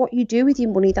 but it's what you do with your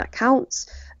money that counts.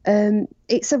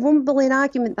 It's a rumbling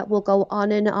argument that will go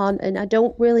on, and I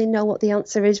don't really know what the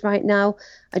answer is right now.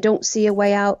 I don't see a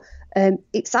way out.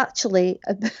 It's actually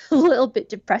a little bit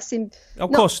depressing.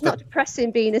 Of course. Not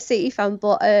depressing being a City fan,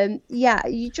 but yeah,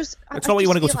 you just... It's not what you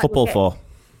want to go to football for.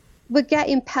 we're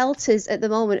getting pelters at the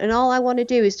moment, and all I want to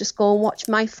do is just go and watch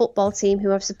my football team,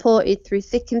 who I've supported through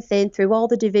thick and thin, through all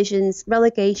the divisions,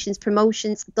 relegations,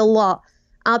 promotions, the lot.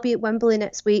 I'll be at Wembley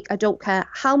next week. I don't care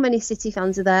how many City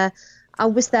fans are there. I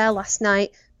was there last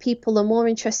night. People are more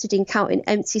interested in counting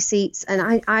empty seats,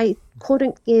 and I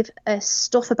couldn't give a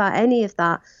stuff about any of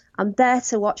that. I'm there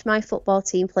to watch my football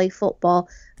team play football,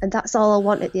 and that's all I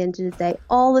want at the end of the day.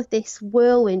 All of this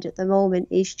whirlwind at the moment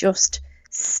is just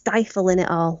stifling it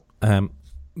all.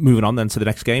 Moving on then to the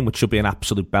next game, which should be an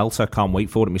absolute belter. Can't wait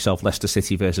for it myself. Leicester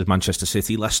City versus Manchester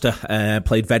City. Leicester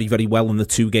played very, very well in the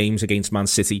 2 games against Man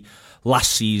City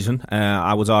last season.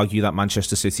 I would argue that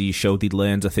Manchester City showed they'd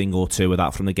learned a thing or two of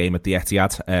that from the game at the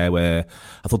Etihad, where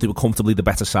I thought they were comfortably the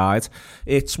better side.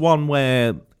 It's one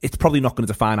where it's probably not going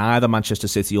to define either Manchester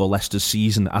City or Leicester's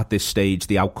season at this stage,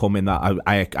 the outcome, in that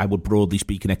I would, broadly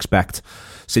speaking, expect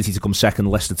City to come second,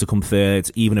 Leicester to come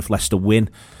third, even if Leicester win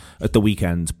at the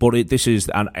weekend. But this is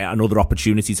another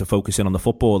opportunity to focus in on the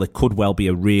football. It could well be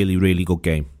a really, really good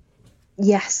game.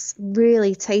 Yes,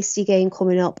 really tasty game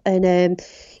coming up. And,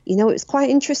 it's quite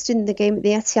interesting, the game at the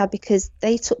Etihad, because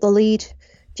they took the lead.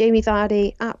 Jamie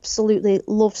Vardy absolutely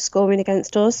loved scoring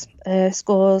against us,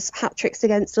 scores hat-tricks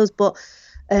against us. But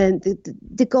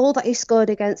the goal that he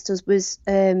scored against us was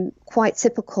quite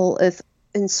typical of,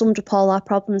 and summed up all our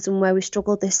problems and where we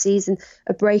struggled this season.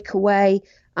 A breakaway,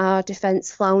 our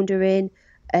defence floundering,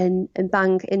 and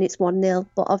bang, and it's 1-0.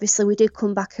 But obviously we did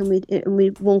come back and we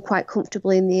won quite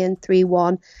comfortably in the end,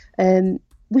 3-1.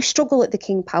 We struggle at the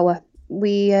King Power.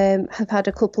 We have had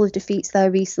a couple of defeats there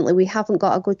recently. We haven't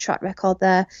got a good track record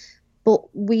there,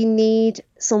 but we need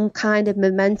some kind of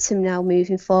momentum now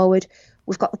moving forward.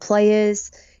 We've got the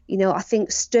players. I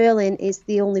think Sterling is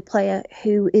the only player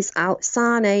who is out.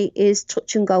 Sane is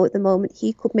touch and go at the moment.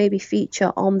 He could maybe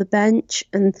feature on the bench,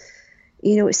 and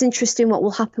it's interesting what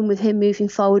will happen with him moving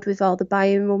forward with all the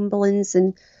Bayern rumblings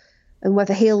and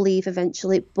whether he'll leave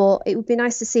eventually. But it would be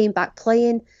nice to see him back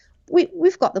playing.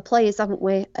 We've got the players, haven't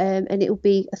we? And it will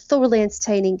be a thoroughly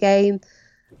entertaining game.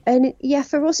 And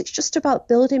for us, it's just about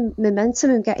building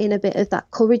momentum and getting a bit of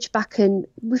that courage back. And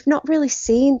we've not really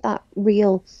seen that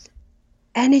real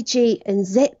energy and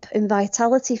zip and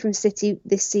vitality from City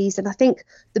this season. I think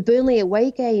the Burnley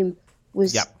away game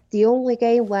was the only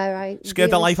game where I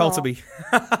scared the life out of me.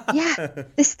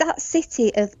 That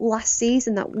City of last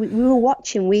season that we were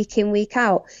watching week in, week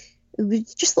out,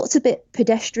 it just looked a bit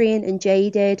pedestrian and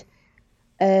jaded.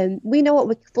 We know what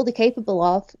we're fully capable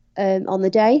of on the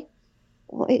day.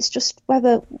 Well, it's just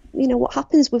whether, what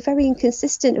happens. We're very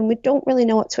inconsistent and we don't really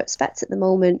know what to expect at the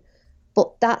moment.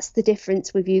 But that's the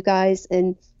difference with you guys,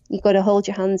 and you've got to hold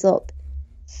your hands up.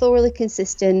 Thoroughly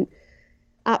consistent,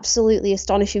 absolutely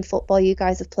astonishing football you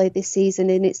guys have played this season,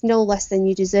 and it's no less than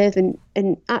you deserve.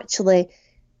 And actually,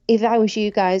 if I was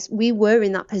you guys, we were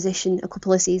in that position a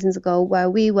couple of seasons ago where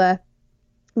we were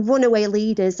runaway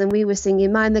leaders and we were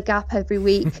singing Mind the Gap every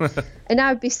week. And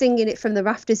I'd be singing it from the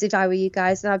rafters if I were you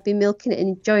guys, and I'd be milking it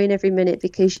and enjoying every minute,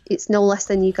 because it's no less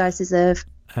than you guys deserve.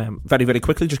 Very, very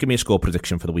quickly, just give me a score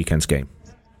prediction for the weekend's game.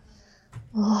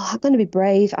 I'm going to be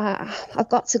brave. I've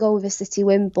got to go with a City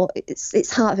win, but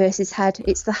it's heart versus head.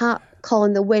 It's the heart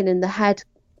calling the win and the head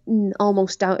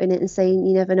almost doubting it and saying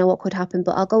you never know what could happen.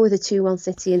 But I'll go with a 2-1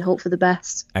 City and hope for the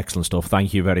best. Excellent stuff.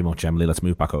 Thank you very much, Emily. Let's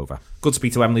move back over. Good to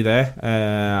speak to Emily there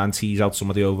and tease out some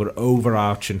of the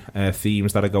overarching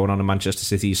themes that are going on in Manchester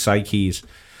City's psyches.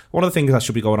 One of the things that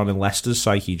should be going on in Leicester's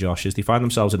psyche, Josh, is they find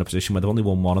themselves in a position where they've only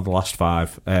won one of the last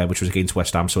 5, which was against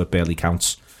West Ham, so it barely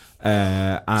counts.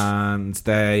 And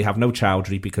they have no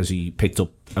Chowdhury because he picked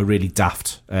up a really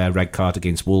daft red card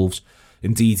against Wolves.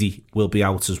 Indeed, he will be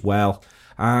out as well.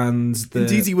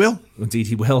 Indeed he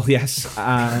will, yes.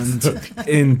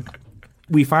 And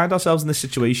we find ourselves in this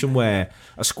situation where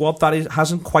a squad that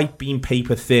hasn't quite been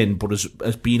paper thin, but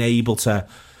has been able to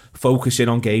focus in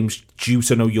on games due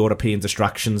to no European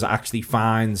distractions, actually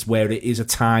finds where it is a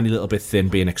tiny little bit thin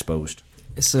being exposed.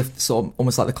 It's a sort of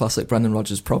almost like the classic Brendan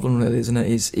Rodgers problem, really, isn't it?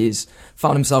 He's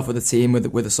found himself with a team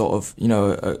with a sort of,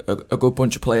 a good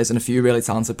bunch of players and a few really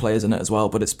talented players in it as well,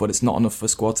 but it's not enough for a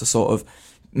squad to sort of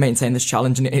maintain this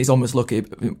challenge. And he's almost lucky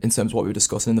in terms of what we were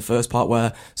discussing in the first part,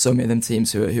 where so many of them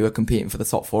teams who are competing for the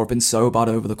top 4 have been so bad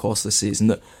over the course of the season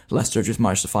that Leicester have just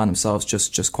managed to find themselves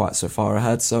just quite so far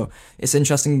ahead. So it's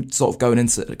interesting sort of going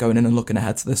in and looking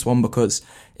ahead to this one, because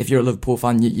if you're a Liverpool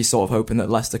fan, you're sort of hoping that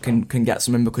Leicester can get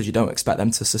something, because you don't expect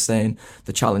them to sustain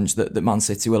the challenge that Man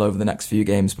City will over the next few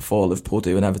games before Liverpool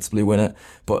do inevitably win it.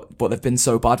 But they've been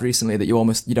so bad recently that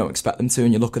you don't expect them to,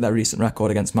 and you look at their recent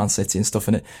record against Man City and stuff,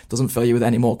 and it doesn't fill you with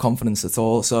any more confidence at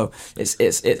all. So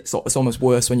it's almost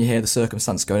worse when you hear the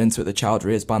circumstance going into it, the child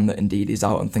rears band that indeed he's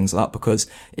out and things like that, because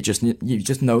you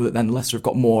just know that then Leicester have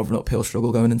got more of an uphill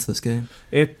struggle going into this game.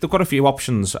 They've got a few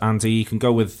options, and you can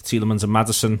go with Tielemans and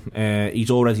Maddison.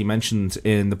 He's already mentioned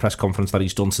in the press conference that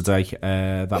he's done today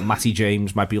that Matty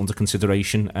James might be under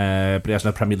consideration, but he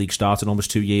hasn't a Premier League start in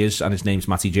almost 2 years, and his name's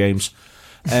Matty James.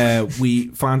 We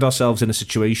find ourselves in a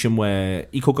situation where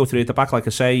he could go through at the back. Like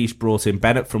I say, he's brought in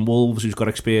Bennett from Wolves, who's got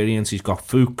experience. He's got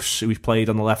Fuchs, who's played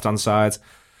on the left-hand side.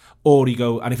 Or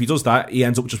and if he does that, he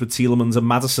ends up just with Tielemans and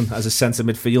Maddison as a centre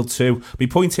midfield too. My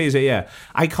point is here,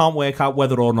 I can't work out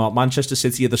whether or not Manchester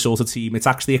City are the sort of team it's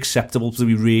actually acceptable to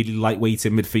be really lightweight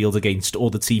in midfield against,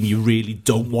 or the team you really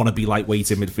don't want to be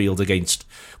lightweight in midfield against.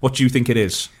 What do you think it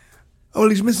is? Oh, well,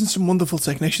 he's missing some wonderful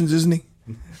technicians, isn't he?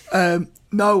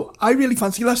 No, I really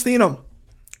fancy Leicester, and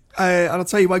I'll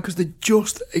tell you why, because they're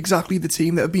just exactly the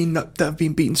team that have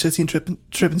been beating City and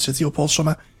tripping City up all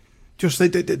summer. Just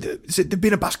they've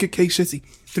been a basket case City.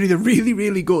 They're either really,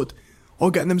 really good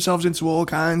or getting themselves into all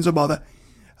kinds of bother.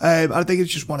 I think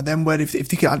it's just one of them where if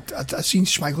they can, I've seen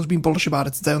Schmeichel's been bullish about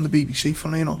it today on the BBC,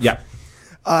 funnily enough. Yeah.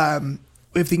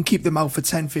 If they can keep them out for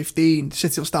 10, 15,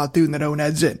 City will start doing their own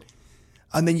heads in.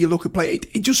 And then you look at play,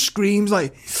 it just screams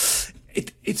like,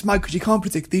 it's mad because you can't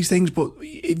predict these things, but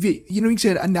if you see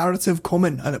a narrative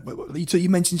coming, and you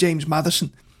mentioned James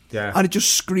Maddison. Yeah. And it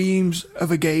just screams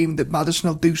of a game that Maddison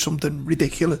will do something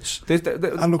ridiculous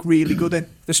and look really good in.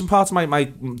 There's some parts of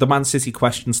the Man City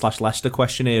question / Leicester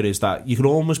question here is that you can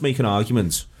almost make an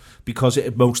argument, because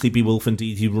it'd mostly be Wilf and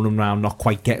Didi running around not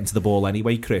quite getting to the ball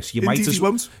anyway, Chris. You might as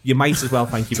well,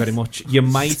 thank you very much.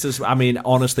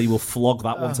 Honestly, we'll flog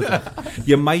that one to death.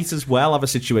 You might as well have a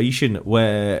situation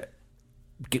where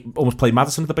almost play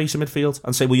Maddison at the base of midfield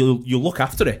and say, well, you'll look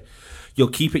after it. You'll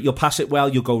keep it, you'll pass it well,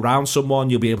 you'll go round someone,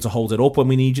 you'll be able to hold it up when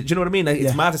we need you. Do you know what I mean?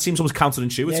 It's mad, it seems almost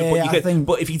counterintuitive,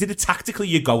 but if you did it tactically,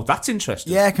 you go, that's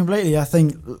interesting. Yeah, completely. I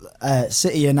think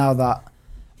City are now that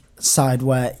side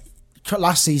where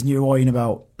last season you were worrying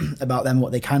about them,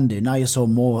 what they can do. Now you're so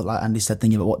more, like Andy said,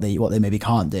 thinking about what they maybe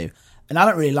can't do. And I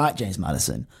don't really like James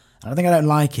Maddison. And I think I don't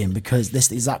like him because this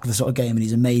is exactly the sort of game, and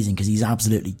he's amazing because he's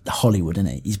absolutely Hollywood, isn't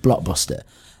he? He's blockbuster.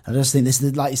 I just think this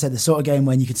is, like you said, the sort of game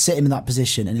when you could sit him in that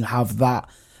position and he'll have that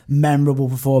memorable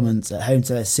performance at home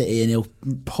to City, and he'll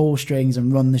pull strings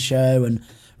and run the show, and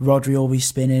Rodri will be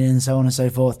spinning and so on and so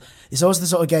forth. It's also the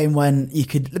sort of game when you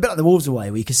could, a bit like the Wolves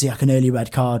away, where you could see like an early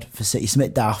red card for City,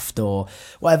 Smith Daft or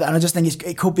whatever, and I just think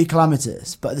it could be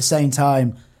calamitous, but at the same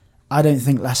time, I don't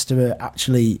think Leicester are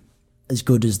actually as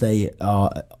good as they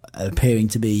are appearing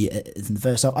to be in the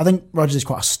first half. I think Rodgers is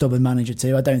quite a stubborn manager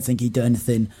too. I don't think he'd do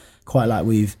anything quite like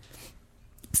we've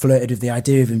flirted with the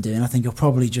idea of him doing. I think he'll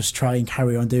probably just try and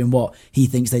carry on doing what he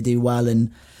thinks they do well,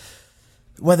 and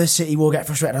whether City will get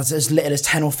frustrated as little as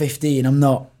 10 or 15, I'm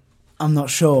not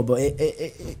sure, but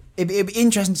it'd be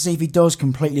interesting to see if he does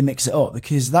completely mix it up,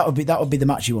 because that would be the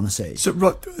match you want to see. So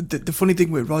the funny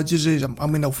thing with Rodgers is,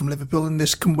 we know from Liverpool, and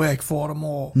this can work for him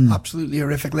or absolutely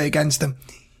horrifically against him.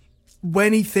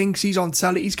 When he thinks he's on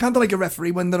telly, he's kind of like a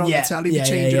referee when they're on the telly, they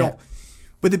change it up.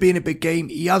 With it being a big game,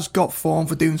 he has got form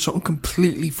for doing something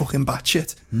completely fucking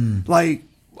batshit. Like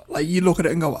you look at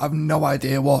it and go, I have no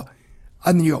idea what,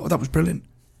 and then you go, that was brilliant.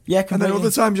 Yeah, completely. And then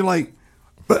other times you're like,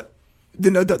 but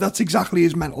that's exactly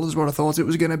as mental as what I thought it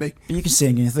was going to be. But you can see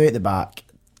him going through at the back,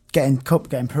 getting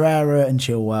Pereira and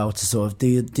Chilwell to sort of do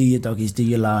your doggies, do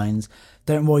your lines.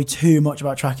 Don't worry too much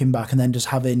about tracking back, and then just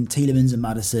having Tielemans and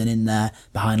Maddison in there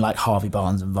behind like Harvey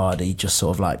Barnes and Vardy, just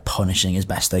sort of like punishing as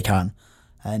best they can.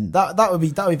 And that would be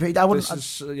pretty. They'll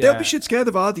be shit scared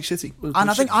of Vardy City. And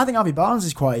I think Harvey Barnes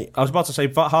is quite. I was about to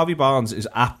say Harvey Barnes is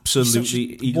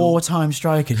absolutely wartime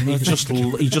striker. He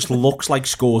just looks like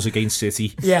scores against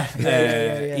City.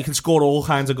 Yeah. He can score all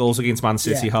kinds of goals against Man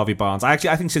City. Yeah. Harvey Barnes. I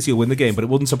think City will win the game, but it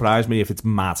wouldn't surprise me if it's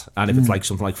mad and if it's like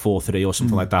something like 4-3 or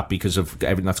something like that, because of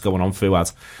everything that's going on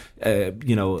throughout.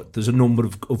 There's a number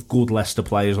of good Leicester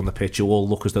players on the pitch who all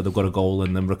look as though they've got a goal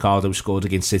in them. Ricardo scored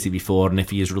against City before, and if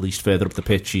he is released further up the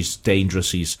pitch, he's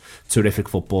dangerous. He's a terrific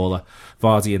footballer.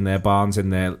 Vardy in there, Barnes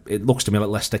in there. It looks to me like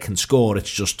Leicester can score.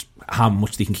 It's just how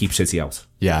much they can keep City out.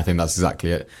 Yeah, I think that's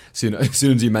exactly it. As soon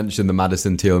as you mentioned the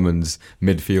Maddison Tielemans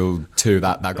midfield two,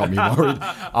 that got me worried.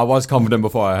 I was confident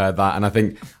before I heard that, and I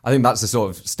think that's the sort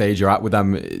of stage you're at with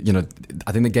them.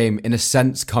 I think the game, in a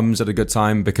sense, comes at a good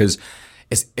time, because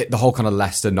the whole kind of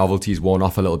Leicester novelty's worn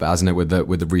off a little bit, hasn't it, with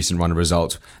the recent run of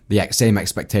results. The same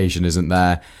expectation isn't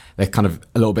there. They're kind of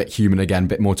a little bit human again, a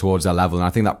bit more towards their level, and I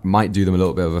think that might do them a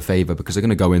little bit of a favour, because they're going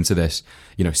to go into this,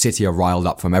 City are riled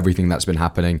up from everything that's been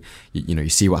happening. You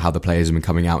see how the players have been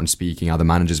coming out and speaking, how the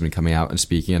managers have been coming out and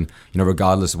speaking, and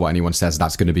regardless of what anyone says,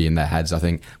 that's going to be in their heads, I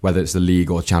think, whether it's the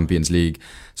league or Champions League.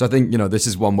 So I think, this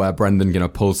is one where Brendan,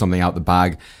 pulls something out the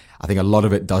bag. I think a lot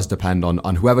of it does depend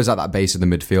on whoever's at that base of the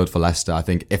midfield for Leicester. I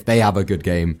think if they have a good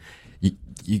game,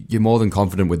 you're more than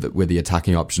confident with the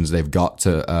attacking options they've got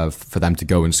for them to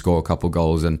go and score a couple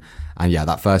goals. And yeah,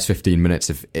 that first 15 minutes,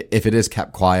 if it is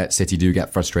kept quiet, City do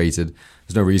get frustrated.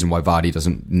 There's no reason why Vardy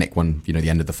doesn't nick one, the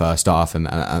end of the first half, and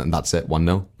that's it,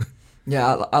 1-0.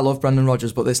 Yeah, I love Brendan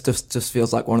Rodgers, but this just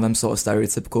feels like one of them sort of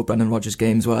stereotypical Brendan Rodgers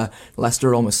games where Leicester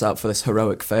are almost set up for this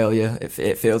heroic failure.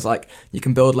 It feels like you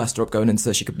can build Leicester up going into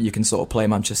this, you can sort of play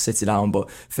Manchester City down, but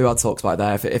Fuad talks about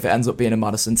there, if it ends up being a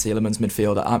Maddison Tielemans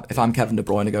midfield, if I'm Kevin De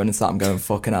Bruyne going into that, I'm going,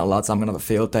 fucking hell, lads, I'm going to have a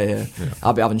field day here. Yeah.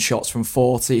 I'll be having shots from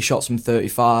 40, shots from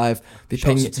 35,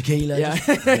 shots of tequila.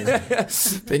 Yeah.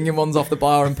 Pinging ones off the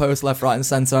bar and post left, right and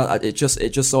centre. It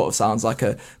just sort of sounds like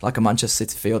a Manchester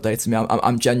City field day to me.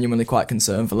 I'm genuinely quite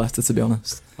concerned for Leicester, to be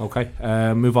honest. Okay,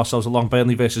 move ourselves along.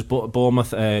 Burnley versus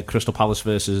Bournemouth, Crystal Palace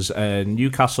versus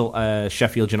Newcastle,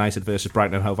 Sheffield United versus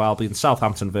Brighton and Hove Albion,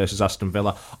 Southampton versus Aston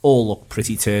Villa. All look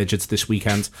pretty turgid this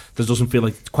weekend. There doesn't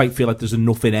quite feel like there's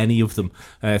enough in any of them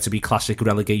to be classic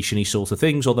relegation-y sort of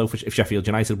things, although if Sheffield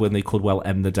United win, they could well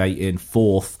end the day in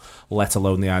 4th, let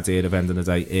alone the idea of ending the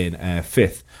day in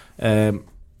 5th.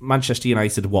 Manchester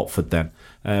United, Watford then.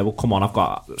 Well, come on, I've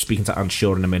got speaking to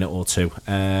Anshaw in a minute or two.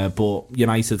 But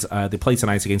United, they play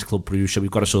tonight against Club Brugge, so we've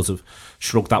got to sort of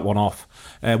shrug that one off.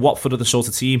 Watford are the sort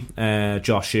of team,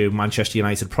 Josh, who Manchester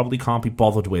United probably can't be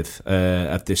bothered with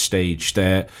at this stage.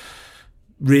 They're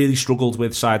really struggled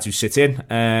with sides who sit in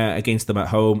against them at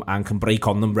home and can break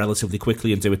on them relatively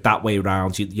quickly and do it that way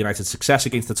around. United's success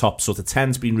against the top sort of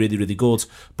 10's been really, really good.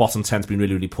 Bottom 10's been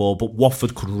really, really poor. But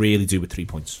Watford could really do with 3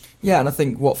 points. Yeah, and I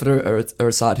think Watford are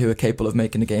a side who are capable of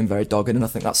making the game very dogged, and I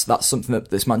think that's something that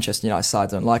this Manchester United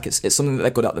side don't like. It's something that they're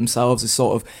good at themselves, is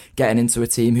sort of getting into a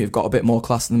team who've got a bit more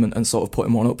class than them and sort of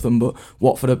putting one up them. But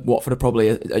Watford are probably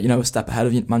a step ahead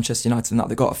of Manchester United in that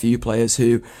they've got a few players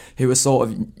who are sort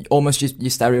of almost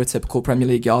your stereotypical Premier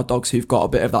League yard dogs who've got a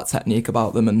bit of that technique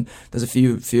about them, and there's a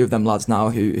few of them lads now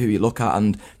who you look at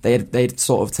and they'd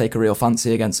sort of take a real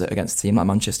fancy against a team like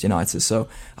Manchester United. So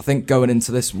I think going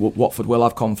into this, Watford will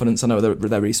have confidence. I know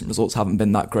their recent results haven't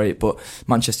been that great, but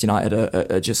Manchester United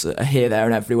are just a here, there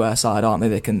and everywhere side, aren't they?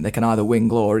 They can either win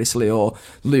gloriously or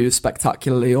lose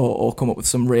spectacularly or come up with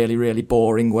some really, really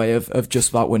boring way of just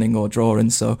about winning or drawing.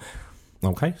 So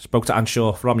Okay, spoke to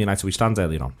Anshaw from United We Stand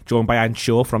earlier on. Joined by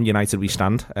Anshaw from United We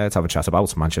Stand to have a chat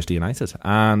about Manchester United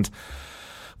and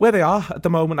where they are at the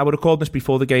moment. I would record this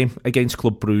before the game against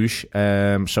Club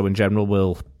Brugge, so in general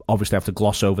we'll obviously have to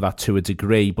gloss over that to a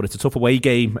degree, but it's a tough away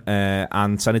game,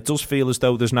 and it does feel as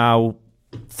though there's now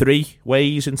 3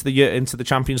 ways into the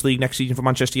Champions League next season for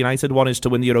Manchester United. One is to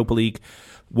win the Europa League,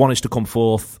 one is to come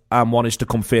 4th, and one is to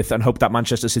come 5th and hope that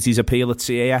Manchester City's appeal at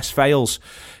CAS fails.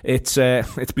 It's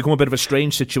become a bit of a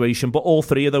strange situation, but all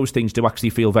 3 of those things do actually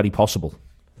feel very possible.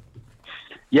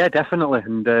 Yeah, definitely.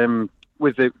 And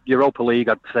with the Europa League,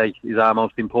 I'd say is our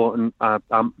most important.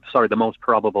 The most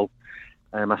probable.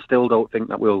 I still don't think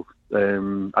that we'll.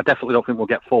 I definitely don't think we'll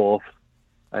get 4th.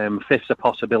 5th's a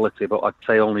possibility, but I'd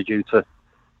say only due to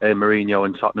Mourinho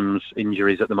and Tottenham's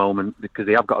injuries at the moment, because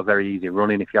they have got a very easy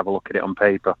running if you have a look at it on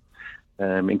paper.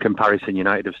 In comparison,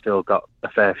 United have still got a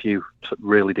fair few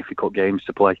really difficult games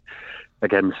to play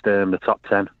against the top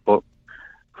 10. But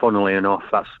funnily enough,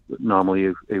 that's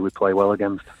normally who we play well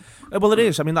against. Well, it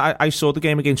is. I mean, I saw the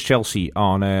game against Chelsea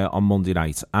on Monday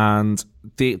night, and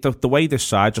the way this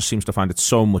side just seems to find it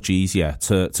so much easier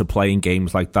to play in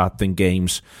games like that than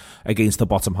games against the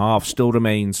bottom half still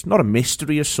remains not a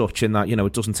mystery as such, in that,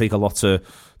 it doesn't take a lot to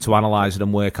analyse it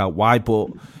and work out why, but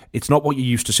it's not what you're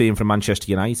used to seeing from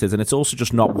Manchester United, and it's also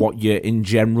just not what you're in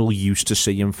general used to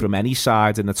seeing from any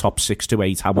side in the top 6 to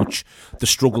 8, how much the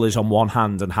struggle is on one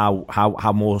hand and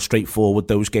how more straightforward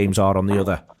those games are on the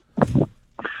other.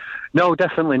 No,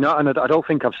 definitely not, and I don't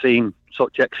think I've seen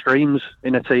such extremes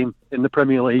in a team in the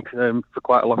Premier League for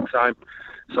quite a long time.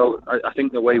 So I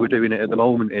think the way we're doing it at the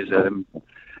moment is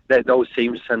those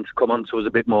teams tend to come onto us a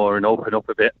bit more and open up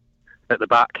a bit at the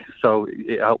back, so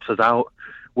it helps us out.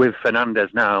 With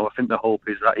Fernandes now, I think the hope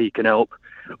is that he can help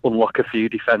unlock a few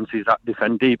defences that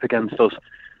defend deep against us.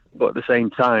 But at the same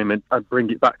time, I'd bring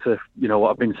it back to what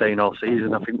I've been saying all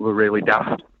season. I think we're really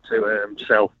daft to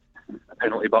sell a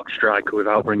penalty box striker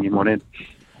without bringing one in.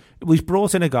 We've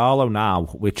brought in Ighalo now,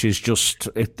 which is just,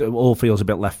 it all feels a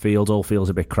bit left field, all feels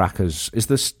a bit crackers.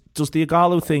 Does the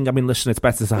Ighalo thing, I mean, listen, it's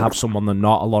better to have someone than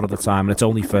not a lot of the time, and it's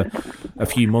only for a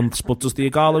few months, but does the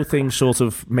Ighalo thing sort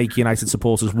of make United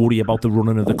supporters worry about the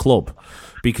running of the club?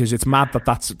 Because it's mad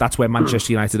that's where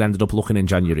Manchester United ended up looking in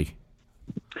January.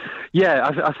 Yeah,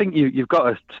 I think you've got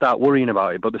to start worrying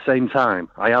about it, but at the same time,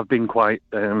 I have been quite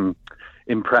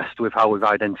impressed with how we've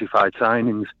identified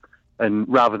signings. And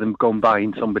rather than going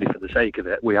buying somebody for the sake of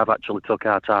it, we have actually took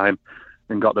our time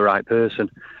and got the right person.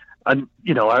 And,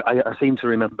 you know, I seem to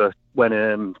remember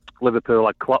when Liverpool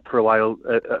had Klopp for a while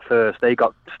at first, they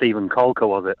got Stephen Colker,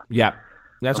 was it? Yeah,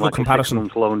 that's a good comparison. A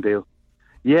 6-month loan deal.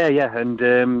 Yeah.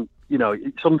 And, you know,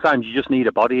 sometimes you just need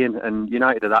a body in, and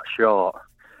United are that short.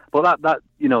 But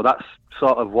that's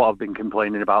sort of what I've been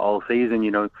complaining about all season.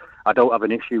 You know, I don't have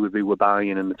an issue with who we're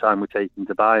buying and the time we're taking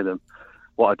to buy them.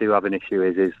 What I do have an issue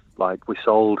is like we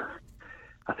sold,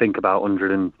 I think, about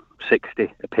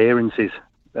 160 appearances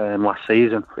last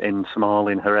season in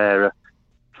Smalling, Herrera,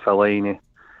 Fellaini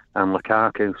and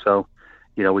Lukaku. So,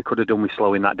 you know, we could have done with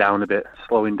slowing that down a bit,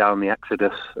 slowing down the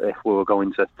exodus if we were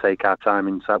going to take our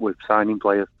time with signing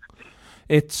players.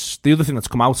 It's the other thing that's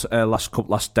come out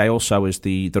last day or so is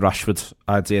the Rashford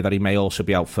idea that he may also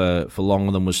be out for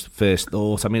longer than was first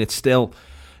thought. I mean, it's still,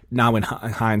 now in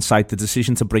hindsight, the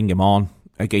decision to bring him on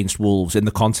against Wolves, in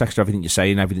the context of everything you're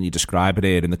saying, everything you describe it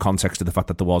here, in the context of the fact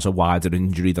that there was a wider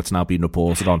injury that's now being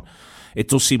reported on, it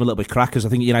does seem a little bit crackers. I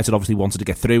think United obviously wanted to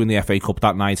get through in the FA Cup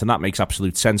that night, and that makes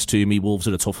absolute sense to me. Wolves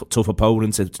are a tough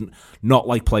opponent. It's not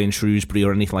like playing Shrewsbury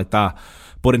or anything like that.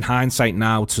 But in hindsight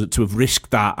now, to have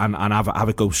risked that and have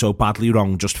it go so badly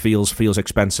wrong just feels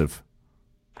expensive.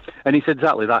 And it's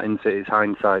exactly that, isn't it? It's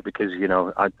hindsight, because, you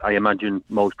know, I imagine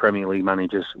most Premier League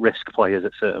managers risk players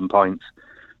at certain points.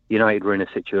 United were in a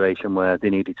situation where they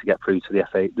needed to get through to the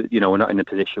FA. You know, we're not in a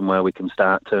position where we can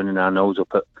start turning our nose up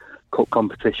at cup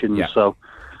competitions. Yeah. So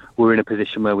we're in a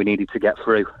position where we needed to get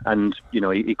through. And, you know,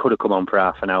 he could have come on for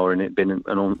half an hour and it'd been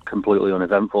completely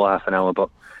uneventful half an hour. But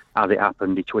as it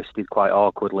happened, he twisted quite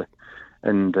awkwardly.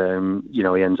 And, you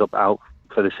know, he ends up out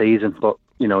for the season. But,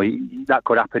 you know, that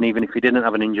could happen even if he didn't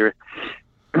have an injury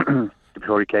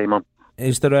before he came on.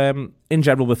 Is there, in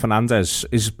general with Fernandes,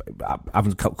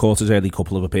 having caught his early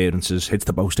couple of appearances, hits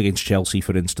the post against Chelsea,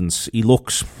 for instance, he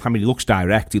looks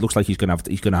direct. He looks like he's going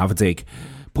to have a dig.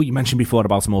 But you mentioned before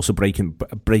about him also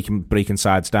breaking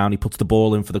sides down. He puts the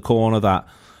ball in for the corner that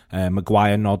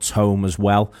Maguire nods home as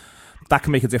well. That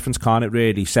can make a difference, can't it?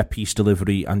 Really, set piece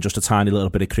delivery and just a tiny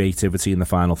little bit of creativity in the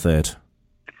final third.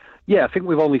 Yeah, I think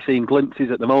we've only seen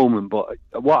glimpses at the moment, but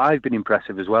what I've been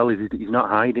impressive as well is he's not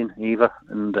hiding either.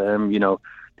 And, you know,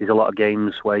 there's a lot of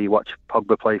games where you watch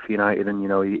Pogba play for United and, you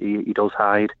know, he does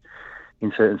hide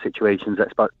in certain situations,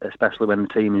 especially when the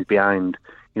team is behind.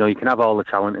 You know, you can have all the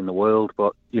talent in the world,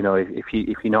 but, you know, if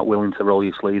you're not willing to roll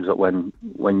your sleeves up when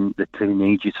the team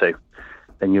needs you to,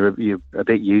 then you're a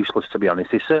bit useless, to be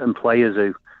honest. There's certain players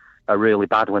who are really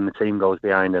bad when the team goes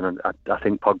behind, and I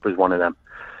think Pogba's one of them.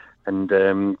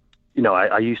 And, you know,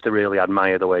 I used to really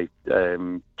admire the way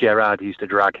Gerrard used to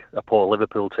drag a poor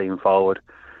Liverpool team forward.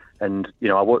 And, you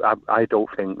know, I don't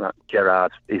think that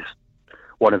Gerrard is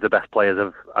one of the best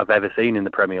players I've ever seen in the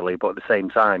Premier League. But at the same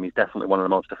time, he's definitely one of the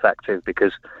most effective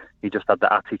because he just had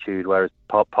that attitude, whereas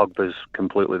Pogba's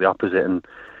completely the opposite. And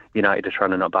United are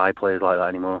trying to not buy players like that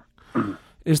anymore.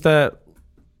 Is there...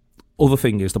 Other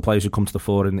thing is the players who come to the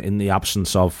fore in the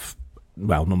absence of...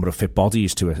 well, number of fit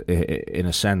bodies in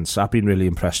a sense. I've been really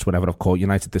impressed whenever I've caught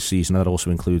United this season. That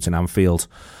also includes in Anfield,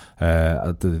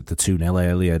 the 2-0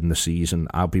 earlier in the season.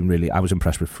 I was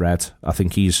impressed with Fred. I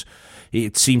think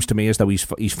it seems to me as though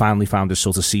he's finally found his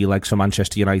sort of sea legs for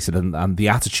Manchester United, and the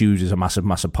attitude is a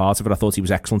massive part of it. I thought he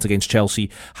was excellent against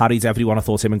Chelsea. Harried everyone. I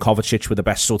thought him and Kovacic were the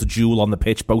best sort of duel on the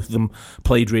pitch. Both of them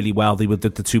played really well. They were the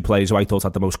two players who I thought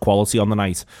had the most quality on the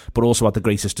night, but also had the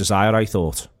greatest desire, I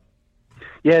thought.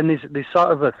 Yeah, and there's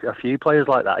sort of a few players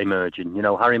like that emerging. You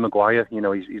know, Harry Maguire, you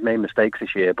know, he's made mistakes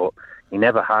this year, but he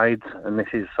never hides, and this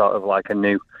is sort of like a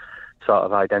new sort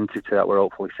of identity that we're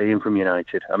hopefully seeing from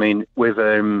United. I mean, with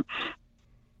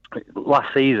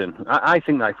last season, I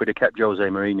think that if we'd have kept Jose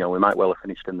Mourinho, we might well have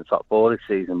finished in the top four this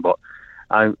season, but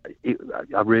I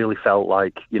really felt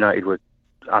like United were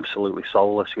absolutely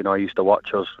soulless. You know, I used to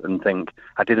watch us and think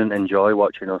I didn't enjoy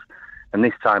watching us. And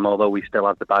this time, although we still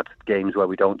have the bad games where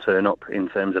we don't turn up in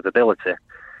terms of ability,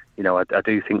 you know, I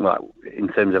do think that in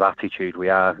terms of attitude, we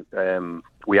are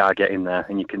getting there,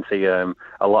 and you can see a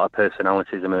lot of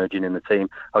personalities emerging in the team.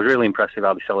 I was really impressed with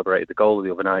how they celebrated the goal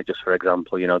the other night, just for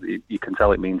example. You know, you can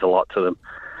tell it means a lot to them,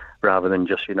 rather than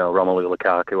just, you know, Romelu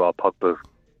Lukaku or Pogba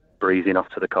breezing off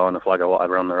to the corner flag or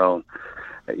whatever on their own.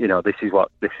 This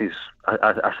is.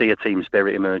 I see a team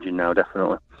spirit emerging now,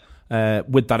 definitely.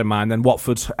 With that in mind, then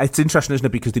Watford, it's interesting, isn't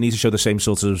it? Because they need to show the same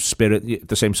sort of spirit,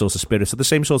 so the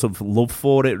same sort of love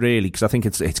for it, really. Because I think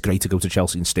it's great to go to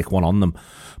Chelsea and stick one on them,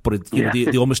 but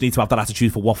they almost need to have that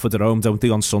attitude for Watford at home, don't they?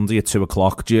 On Sunday at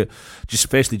 2:00.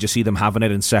 Do you see them having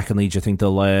it, and secondly, do you think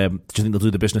they'll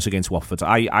do the business against Watford?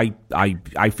 I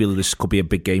feel that this could be a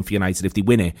big game for United. If they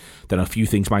win it, then a few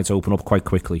things might open up quite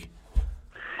quickly.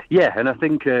 Yeah, and I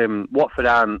think Watford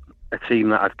aren't a team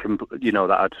that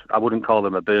I wouldn't call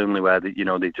them a Burnley where they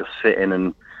just sit in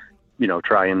and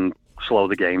try and slow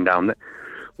the game down.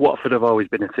 Watford have always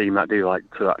been a team that do like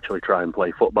to actually try and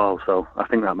play football, so I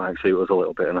think that might suit us a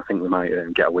little bit, and I think we might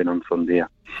get a win on Sunday. Yeah.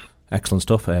 Excellent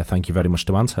stuff. Thank you very much,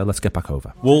 Durant. Let's get back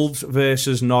over. Wolves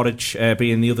versus Norwich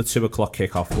being the other 2:00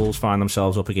 kick-off. Wolves find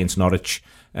themselves up against Norwich.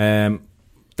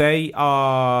 They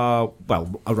are,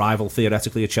 a rival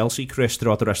theoretically of Chelsea, Chris,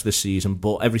 throughout the rest of this season,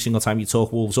 but every single time you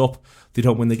talk Wolves up, they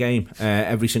don't win the game.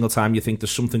 Every single time you think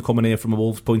there's something coming here from a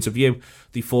Wolves point of view,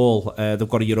 they fall. They've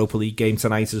got a Europa League game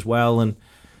tonight as well, and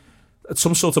at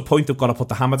some sort of point they've got to put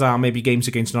the hammer down. Maybe games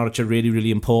against Norwich are really, really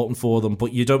important for them,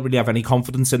 but you don't really have any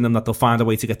confidence in them that they'll find a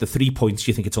way to get the 3 points.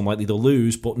 You think it's unlikely they'll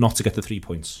lose, but not to get the 3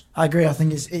 points. I agree. I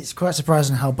think it's quite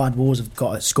surprising how bad Wolves have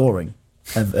got at scoring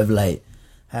of late.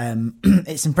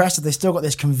 It's impressive. They still got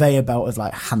this conveyor belt of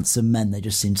like handsome men. They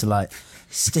just seem to like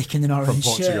stick in an orange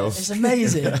shirt. It's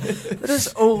amazing. they're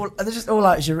just all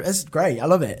like, it's great. I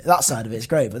love it. That side of it's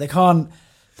great, but they can't.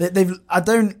 I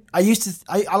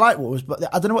like Wolves, but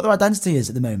I don't know what their identity is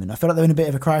at the moment. I feel like they're in a bit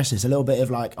of a crisis. A little bit of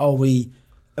like, are we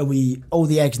all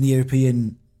the eggs in the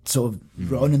European sort of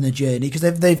run and the journey? Because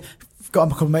they've got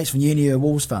a couple of mates from uni who are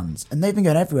Wolves fans, and they've been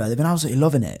going everywhere. They've been absolutely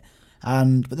loving it.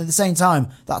 But at the same time,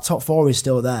 that top four is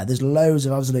still there. There's loads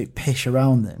of absolute pish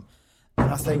around them.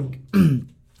 And I think...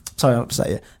 sorry, I'll upset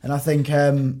you. And I think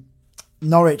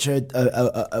Norwich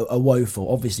are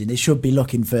woeful, obviously. They should be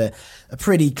looking for a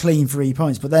pretty clean 3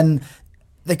 points. But then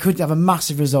they could have a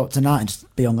massive result tonight and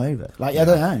just be hungover. I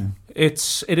don't know.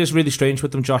 It is really strange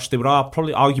with them, Josh. They were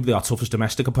probably arguably our toughest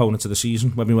domestic opponents of the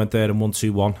season when we went there and won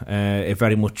 2-1. It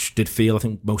very much did feel, I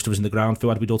think most of us in the ground feel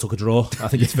like we all took a draw, I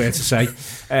think it's fair to say.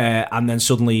 And then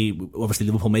suddenly, obviously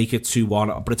Liverpool make it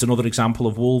 2-1, but it's another example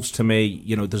of Wolves to me.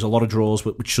 There's a lot of draws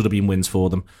which should have been wins for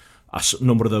them. A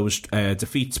number of those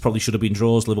defeats probably should have been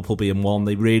draws, Liverpool being one.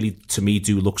 They really, to me,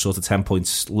 do look sort of 10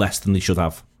 points less than they should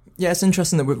have. Yeah, it's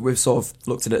interesting that we've sort of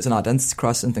looked at it as an identity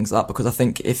crisis and things like that, because I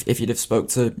think if you'd have spoke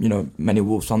to many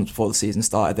Wolves fans before the season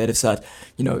started, they'd have said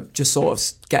just sort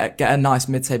of get a nice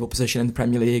mid-table position in the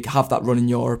Premier League, have that run in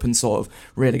Europe, and sort of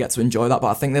really get to enjoy that. But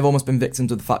I think they've almost been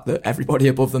victims of the fact that everybody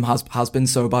above them has been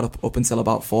so bad up until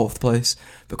about 4th place,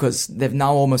 because they've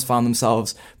now almost found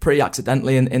themselves pretty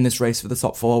accidentally in this race for the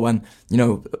top four when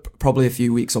probably a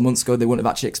few weeks or months ago they wouldn't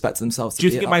have actually expected themselves to. Do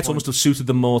you think it might almost have suited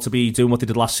them more to be doing what they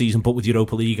did last season, but with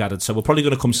Europa League added? So we're probably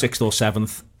going to come 6th or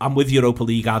 7th, and with Europa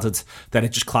League added, then it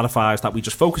just clarifies that we're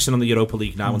just focusing on the Europa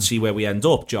League now and see where we end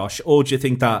up, Josh? Or do you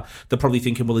think that they're probably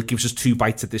thinking, well, it gives us 2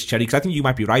 bites at this cherry? Because I think you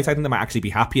might be right. I think they might actually be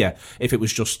happier if it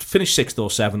was just finish 6th or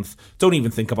 7th, don't even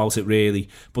think about it really,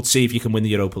 but see if you can win the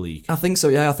Europa League. I think so,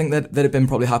 yeah. I think they'd have been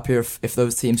probably happier if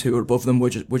those teams who were above them were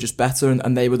just better,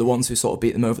 and they were the ones who sort of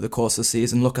beat them over the course of the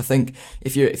season. Look, I think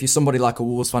if you're somebody like a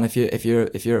Wolves fan, if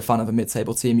you're a fan of a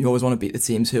mid-table team, you always want to beat the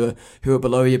teams who are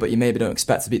below you, but you maybe don't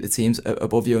expect to beat the teams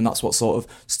above you, and that's what sort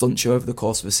of stunts you over the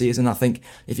course of a season. I think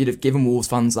if you'd have given Wolves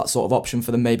fans that sort of option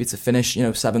for them maybe to finish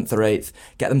 7th or 8th,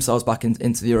 get themselves back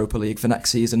into the Europa League for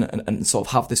next season, and sort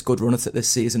of have this good run at it this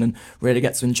season and really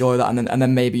get to enjoy that, and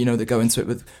then maybe they go into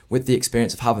it with the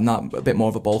experience of having that a bit more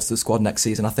of a bolstered squad next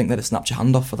season, I think they'd have snapped your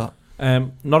hand off for that.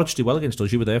 Norwich do well against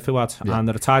us. You were there, Fuad, and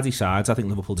they're a tidy side. I think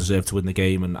Liverpool deserve to win the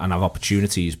game and have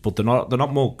opportunities, but they're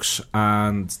not mugs,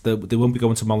 and they won't be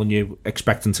going to Molineux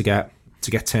expecting to get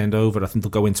turned over. I think they'll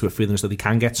go into it feeling as though they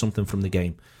can get something from the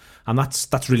game, and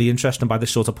that's really interesting. By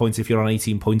this sort of point, if you're on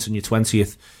 18 points and you're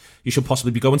 20th, you should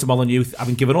possibly be going to Molineux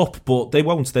having given up, but they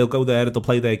won't. They'll go there, they'll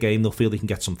play their game, they'll feel they can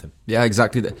get something. Yeah,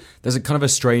 exactly. There's a kind of a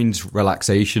strange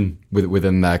relaxation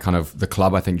within their kind of the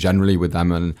club, I think, generally with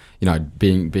them. And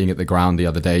being at the ground the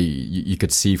other day, you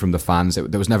could see from the fans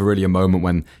there was never really a moment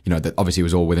when that obviously it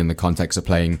was all within the context of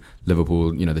playing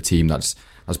Liverpool, the team that's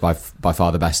by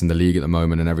far the best in the league at the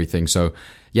moment and everything. So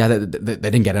yeah, they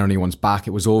didn't get anyone's back.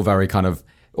 It was all very kind of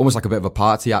almost like a bit of a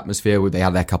party atmosphere where they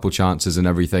had their couple chances and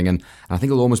everything. And I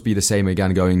think it'll almost be the same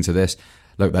again going into this.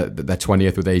 look, they're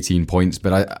 20th with 18 points,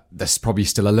 but there's probably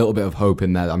still a little bit of hope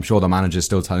in there. I'm sure the manager's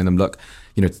still telling them, look,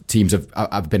 teams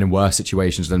have been in worse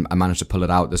situations and managed to pull it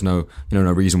out. There's no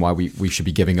reason why we should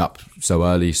be giving up so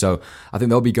early. So I think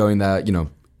they'll be going there,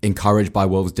 encouraged by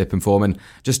Wolves' dip in form. And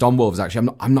just on Wolves, actually,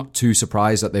 I'm not too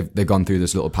surprised that they've gone through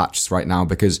this little patch right now,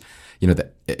 because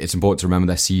it's important to remember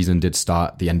their season did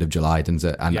start the end of July, and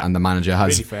the manager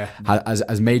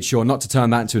has made sure not to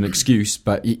turn that into an excuse,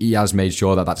 but he has made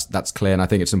sure that that's clear. And I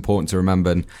think it's important to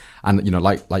remember. And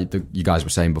like you guys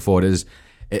were saying before, it's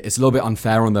a little bit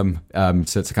unfair on them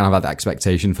to kind of have that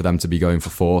expectation for them to be going for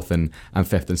 4th and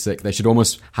 5th and 6th. They should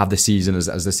almost have the season as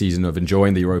the season of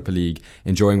enjoying the Europa League,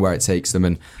 enjoying where it takes them,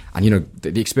 and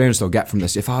the experience they'll get from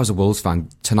this. If I was a Wolves fan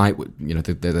tonight,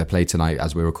 they play tonight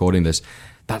as we're recording this.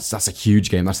 That's a huge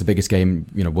game. That's the biggest game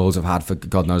Wolves have had for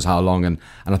God knows how long, and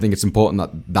I think it's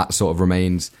important that sort of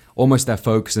remains almost their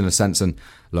focus in a sense. And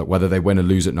look, whether they win or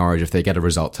lose at Norwich, if they get a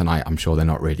result tonight, I'm sure they're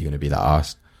not really going to be that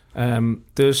arsed.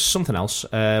 There's something else,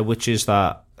 which is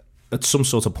that at some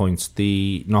sort of point,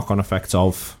 the knock-on effect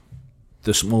of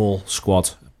the small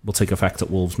squad will take effect at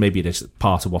Wolves. Maybe it is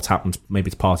part of what's happened. Maybe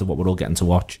it's part of what we're all getting to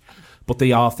watch. But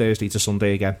they are Thursday to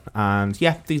Sunday again. And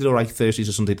yeah, these are all right, Thursday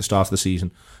to Sunday at the start of the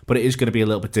season. But it is going to be a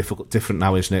little bit different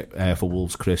now, isn't it, for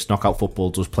Wolves, Chris? Knockout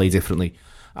football does play differently.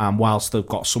 Whilst they've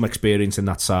got some experience in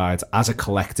that side, as a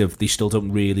collective, they still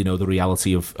don't really know the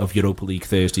reality of Europa League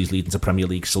Thursdays leading to Premier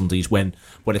League Sundays when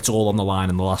it's all on the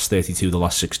line in the last 32, the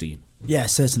last 16. Yeah,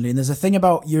 certainly. And there's a thing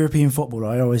about European football,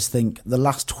 I always think the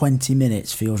last 20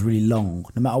 minutes feels really long,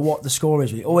 no matter what the score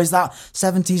is. Always that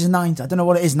 70s and 90s. I don't know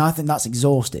what it is, and I think that's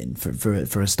exhausting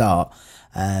for a start.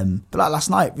 But like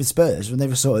last night with Spurs, when they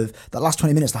were that last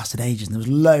 20 minutes lasted ages, and there was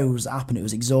loads that happened, it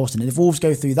was exhausting. And if Wolves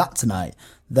go through that tonight,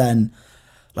 then,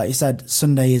 like you said,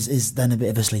 Sunday is then a bit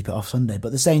of a sleeper off Sunday. But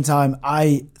at the same time,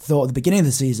 I thought at the beginning of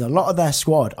the season, a lot of their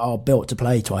squad are built to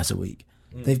play twice a week.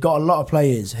 They've got a lot of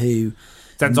players who...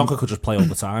 Dendoncker could just play all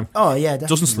the time. Oh yeah, definitely.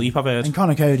 Doesn't sleep, I've heard. And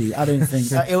Conor Cody, I don't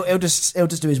think he'll just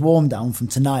do his warm down from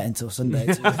tonight until Sunday.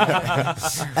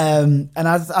 And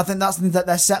I think that's something that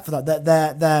they're set for. That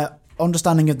their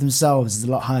understanding of themselves is a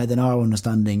lot higher than our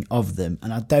understanding of them.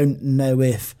 And I don't know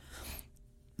if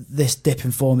this dip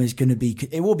in form is going to be.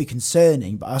 It will be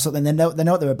concerning, but I also think they know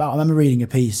what they're about. I remember reading a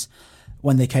piece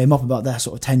when they came up about their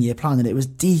sort of 10-year plan, and it was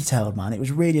detailed, man. It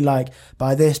was really like,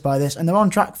 by this, and they're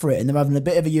on track for it, and they're having a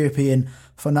bit of a European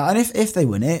fun now. And if they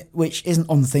win it, which isn't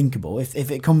unthinkable, if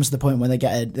it comes to the point where they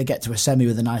get to a semi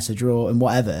with a nicer draw and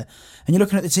whatever, and you're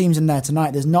looking at the teams in there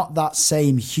tonight, there's not that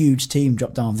same huge team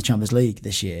dropped down from the Champions League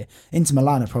this year. Inter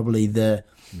Milan are probably the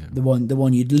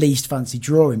one you'd least fancy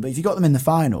drawing, but if you got them in the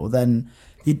final, then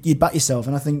you'd back yourself.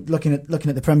 And I think looking at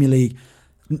the Premier League,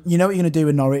 you know what you're going to do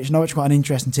with Norwich. Norwich are quite an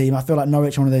interesting team. I feel like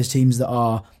Norwich are one of those teams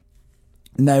that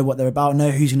know what they're about, know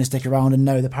who's going to stick around, and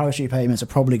know the parachute payments are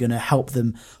probably going to help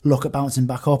them look at bouncing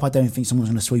back up. I don't think someone's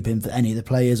going to sweep in for any of the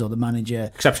players or the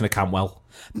manager. Exception of Cantwell.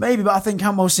 Maybe, but I think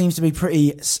Cantwell seems to be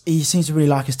he seems to really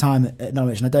like his time at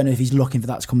Norwich, and I don't know if he's looking for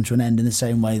that to come to an end in the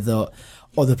same way that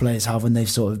other players have when they've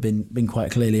sort of been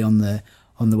quite clearly on the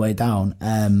way down.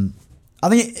 I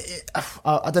think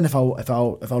I don't know if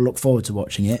I'll look forward to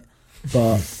watching it,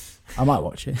 but I might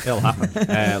watch it. It'll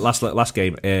happen. Last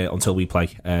game until we play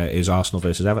is Arsenal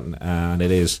versus Everton, and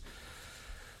they're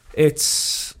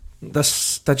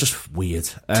just weird.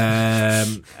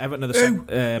 Everton are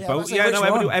the both.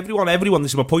 Everyone.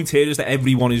 This is my point here: is that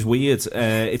everyone is weird.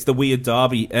 It's the weird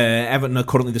derby. Everton are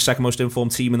currently the second most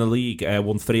informed team in the league.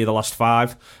 Won 3 of the last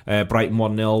 5. Brighton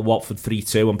 1-0, Watford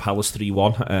 3-2, and Palace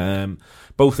 3-1.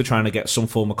 Both are trying to get some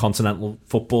form of continental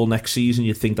football next season.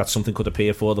 You'd think that something could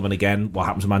appear for them. And again, what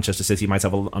happens in Manchester City might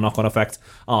have a knock-on effect.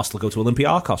 Arsenal go to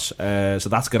Olympiacos. So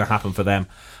that's going to happen for them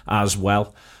as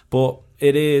well. But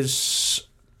it is,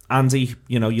 Andy,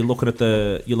 you're looking at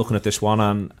this one,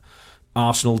 and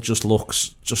Arsenal just look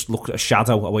a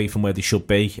shadow away from where they should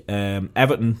be.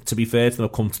 Everton, to be fair to them,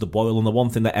 have come to the boil. And the one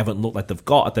thing that Everton look like they've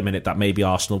got at the minute that maybe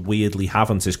Arsenal weirdly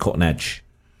haven't is cutting edge.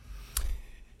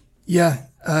 Yeah.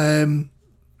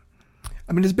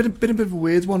 I mean, it's been a bit of a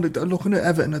weird one. Looking at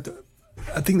Everton,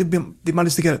 I think they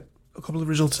managed to get a couple of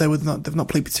results there. They've not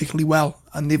played particularly well,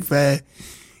 and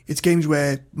it's games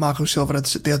where Marco Silva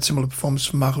they had similar performances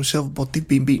from Marco Silva, but they've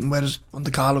been beaten. Whereas under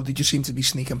Carlo, they just seem to be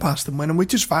sneaking past and winning,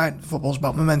 which is fine. Football's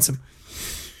about momentum.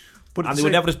 And they were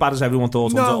never as bad as everyone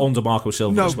thought under Marco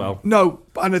Silva as well. No,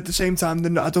 and at the same time,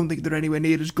 I don't think they're anywhere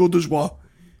near as good as what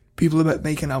people are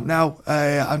making out now.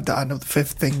 I know the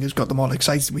 5th thing has got them all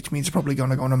excited, which means they're probably going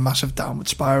to go on a massive downward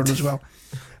spiral as well.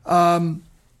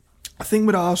 I think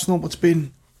with Arsenal, what's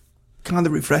been kind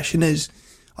of refreshing is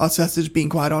Arteta's been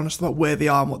quite honest about where they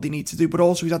are and what they need to do, but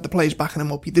also he's had the players backing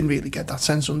him up. He didn't really get that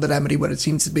sense under Emery, where it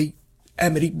seemed to be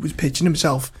Emery was pitching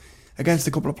himself against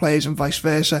a couple of players and vice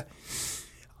versa.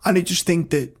 And I just think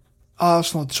that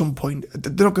Arsenal at some point,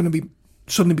 they're not going to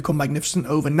suddenly become magnificent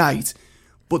overnight,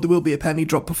 but there will be a penny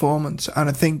drop performance. And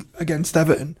I think against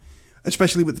Everton,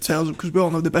 especially with the tails up, because we all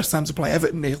know the best time to play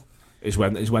Everton, Neil, is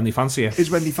when they fancy it.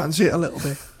 Is when they fancy it a little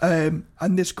bit.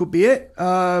 And this could be it.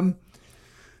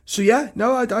 So yeah,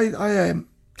 no, I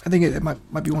think it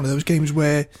might be one of those games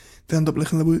where they end up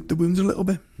licking the wounds a little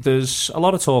bit. There's a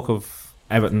lot of talk of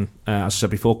Everton, as I said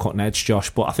before, cutting edge, Josh,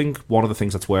 but I think one of the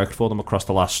things that's worked for them across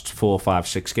the last 4, 5,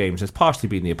 6 games has partially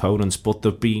been the opponents, but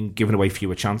they've been giving away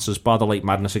fewer chances, bar the late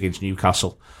madness against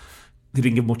Newcastle. They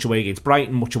didn't give much away against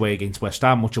Brighton, much away against West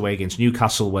Ham, much away against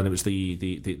Newcastle when it was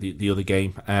the other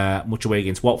game, much away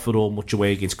against Watford, or much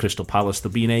away against Crystal Palace.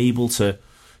 They've been able to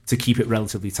keep it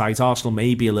relatively tight. Arsenal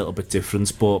may be a little bit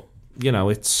different, but you know,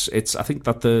 it's. I think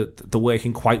that they're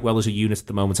working quite well as a unit at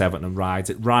the moment. Everton and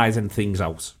riding things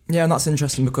out. Yeah, and that's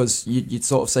interesting because you'd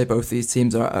sort of say both these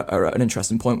teams are at an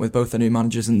interesting point with both their new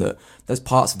managers, and that there's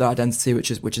parts of their identity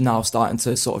which are now starting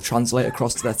to sort of translate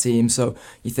across to their team. So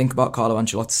you think about Carlo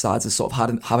Ancelotti's sides as sort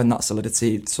of having that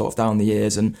solidity sort of down the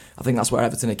years, and I think that's where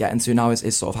Everton are getting to now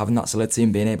is sort of having that solidity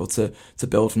and being able to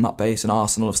build from that base. And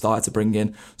Arsenal have started to bring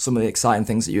in some of the exciting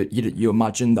things that you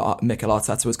imagine that Mikel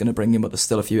Arteta was going to bring in, but there's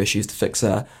still a few issues to fix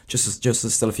there, just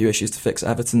as still a few issues to fix at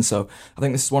Everton. So I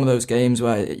think this is one of those games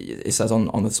where it says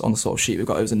on the sort of sheet we've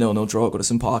got it was a 0-0 draw at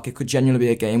Goodison Park. It could genuinely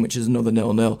be a game which is another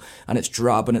 0-0, and it's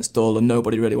drab and it's dull and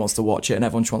nobody really wants to watch it, and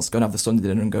everyone wants to go and have the Sunday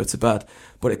dinner and go to bed.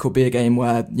 But it could be a game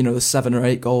where, you know, there's 7 or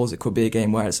 8 goals. It could be a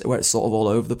game where it's sort of all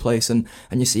over the place, and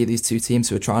you see these two teams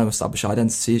who are trying to establish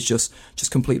identities just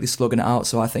completely slugging it out.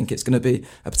 So I think it's going to be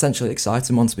a potentially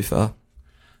exciting one, to be fair.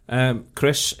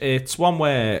 Chris, it's one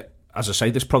where, as I say,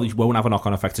 this probably won't have a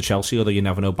knock-on effect to Chelsea, although you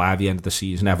never know, by the end of the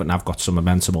season Everton have got some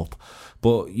momentum up.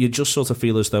 But you just sort of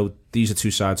feel as though these are two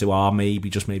sides who are maybe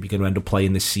going to end up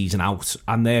playing this season out,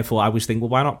 and therefore I always think, well,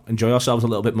 why not enjoy ourselves a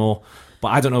little bit more? But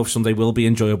I don't know if Sunday will be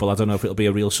enjoyable. I don't know if it'll be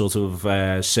a real sort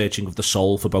of searching of the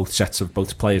soul for both sets of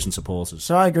both players and supporters.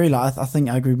 So I agree. Like I think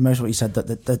I agree with most of what you said.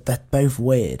 That they're both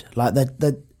weird. Like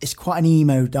it's quite an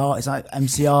emo dart. It's like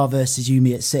MCR versus You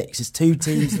Me at 6. It's two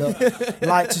teams that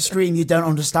like to scream, "You don't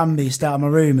understand me, stay out of my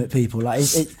room" at people. Like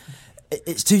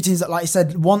it's two teams that, like I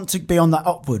said, want to be on that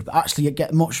upward, but actually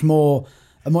get much more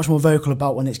vocal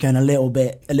about when it's going a little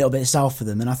bit south for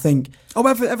them. And I think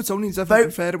Evertonians definitely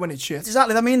prefer it when it's shit.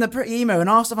 Exactly. I mean, they're pretty emo, and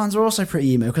Arsenal fans are also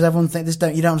pretty emo because everyone thinks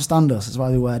you don't understand us. That's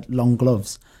why we wear long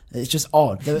gloves. It's just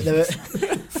odd. They're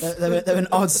an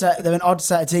odd set. They're an odd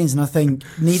set of teams, and I think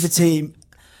neither team,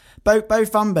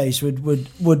 both fan base would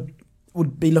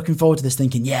be looking forward to this,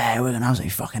 thinking, yeah, we're gonna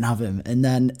absolutely fucking have him, and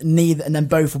then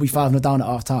both will be 5-0 down at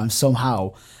half time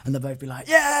somehow, and they'll both be like,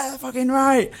 yeah, fucking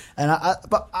right. And I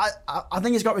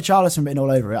think it's got Richarlison written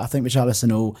all over it. I think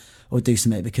Richarlison will do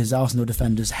something because Arsenal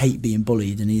defenders hate being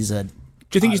bullied, and he's a. Do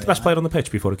you think he's the best player on the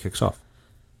pitch before it kicks off?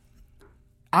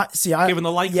 Given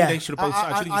the likelihood of both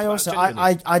sides,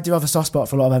 I do have a soft spot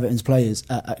for a lot of Everton's players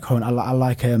at current. I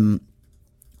like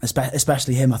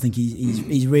especially him. I think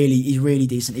he's really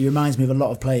decent. He reminds me of a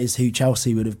lot of players who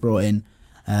Chelsea would have brought in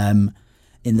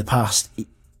the past.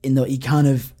 In that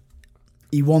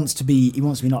he wants to be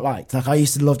not liked. Like I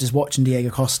used to love just watching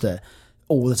Diego Costa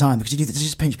all the time because he'd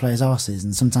just pinch players' arses,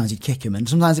 and sometimes he'd kick him, and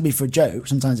sometimes it'd be for a joke.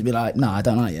 Sometimes it'd be like, "No, I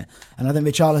don't like you." And I think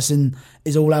Richarlison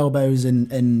is all elbows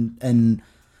and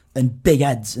big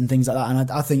heads and things like that.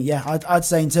 And I think, yeah, I'd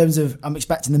say in terms of, I'm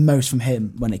expecting the most from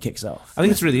him when it kicks off. I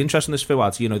think it's really interesting, this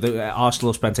Fuad. You know,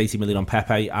 Arsenal spent 80 million on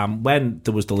Pepe, and when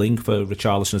there was the link for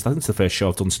Richarlison, I think it's the first show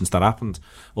I've done since that happened,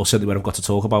 or certainly when I've got to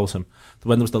talk about him.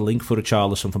 When there was the link for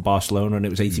Richarlison from Barcelona, and it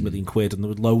was 80 million quid, and there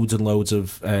were loads and loads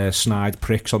of snide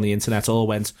pricks on the internet all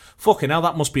went, fucking hell,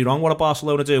 that must be wrong. What are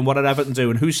Barcelona doing? What are Everton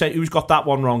doing? Who's got that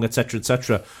one wrong, etc.,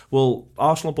 etc. Well,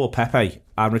 Arsenal bought Pepe,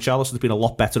 and Richarlison's been a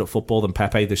lot better at football than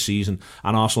Pepe this season,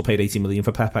 and Arsenal paid 80 million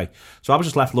for Pepe. So I was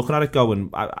just left looking at it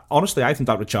going, honestly, I think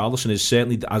that Richarlison is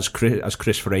certainly, as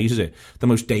Chris phrases it, the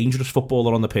most dangerous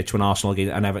footballer on the pitch when Arsenal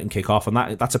and Everton kick off, and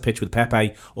that's a pitch with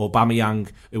Pepe or Aubameyang,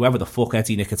 whoever the fuck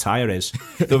Eddie Nketiah is.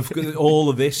 All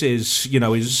of this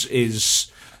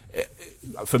is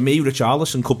for me,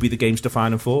 Richarlison could be the game's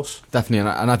defining force.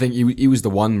 Definitely, and I think he was the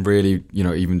one really, you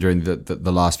know, even during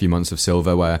the last few months of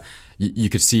Silva where, you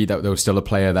could see that there was still a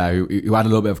player there who had a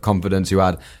little bit of confidence, who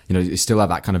had, he still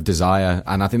had that kind of desire.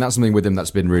 And I think that's something with him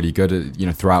that's been really good,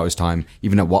 throughout his time,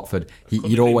 even at Watford.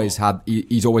 He's always had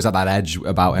that edge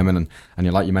about him. And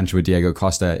like you mentioned with Diego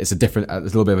Costa, it's a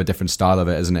little bit of a different style of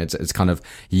it, isn't it? It's kind of,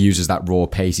 he uses that raw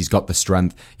pace. He's got the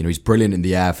strength. He's brilliant in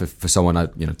the air for someone I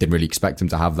didn't really expect him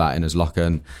to have that in his locker.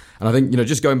 And I think,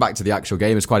 just going back to the actual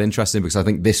game is quite interesting, because I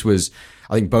think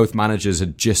both managers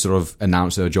had just sort of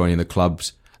announced they were joining the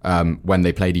clubs when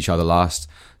they played each other last.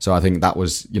 So I think that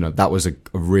was a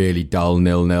really dull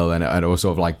 0-0, and it was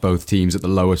sort of like both teams at the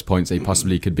lowest points they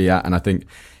possibly could be at. And I think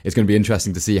it's going to be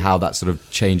interesting to see how that sort of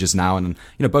changes now. And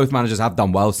both managers have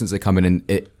done well since they come in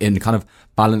kind of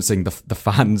balancing the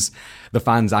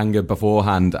fans' anger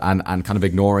beforehand and kind of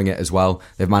ignoring it as well.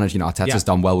 They've managed, Arteta's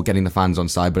done well with getting the fans on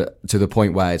side, but to the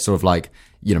point where it's sort of like,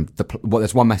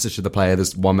 there's one message to the player,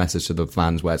 there's one message to the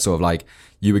fans, where it's sort of like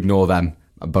you ignore them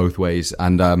both ways.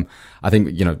 And I think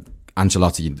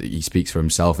Ancelotti, he speaks for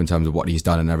himself in terms of what he's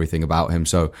done and everything about him.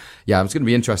 So yeah, it's going to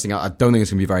be interesting. I don't think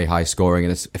it's going to be very high scoring,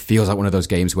 and it feels like one of those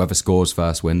games whoever scores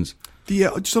first wins.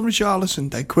 Just on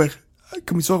Richarlison, then quick,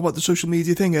 can we talk about the social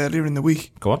media thing earlier in the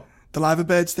week? Go on. The Liver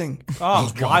Birds thing. Oh,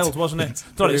 it was wild, wasn't it?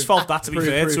 It's not his fault, that, to be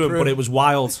fair to him, but it was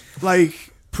wild.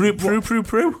 Like, Prue. No,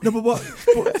 but what?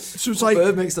 So it's like,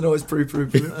 bird makes the noise. Prue.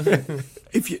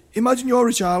 If you imagine you're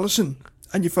Richarlison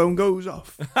and your phone goes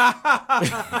off. Yeah,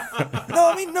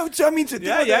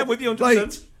 with you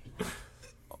 100%.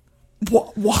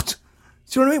 Like, what?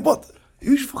 Do you know what I mean? What?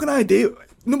 Whose fucking idea?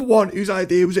 Number one, whose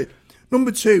idea was it?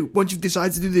 Number two, once you've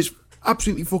decided to do this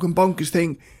absolutely fucking bonkers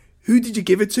thing, who did you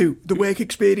give it to? The work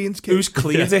experience kid? Who's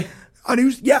cleared it?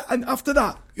 And after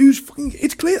that, who's fucking...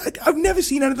 It's clear. I've never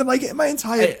seen anything like it in my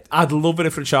entire... I'd love it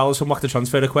if Richarlison whacked a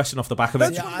transfer a question off the back of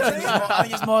it. Yeah, I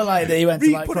think it's more like that he went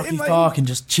to Crockett's Park and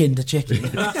just chinned a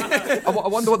chicken. I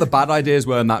wonder what the bad ideas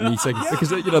were in that meeting, because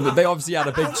they obviously had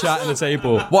a big chat at the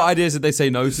table. What ideas did they say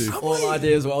no to? All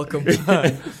ideas welcome.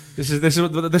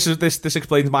 This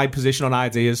explains my position on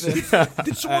ideas.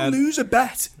 Did someone lose a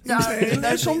bet?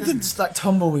 There's something just like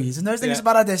tumbleweeds, and those things are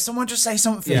bad ideas. Someone just say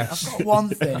something. Yeah. I've got one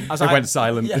thing. I went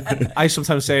silent. Yeah. I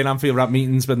sometimes say in Anfield rap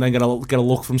meetings, but then get a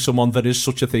look from someone that is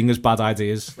such a thing as bad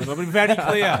ideas. I've been very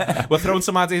clear. We're throwing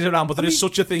some ideas around, but there is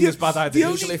such a thing as bad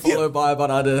ideas. Usually followed by a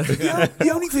bad idea.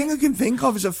 The only thing I can think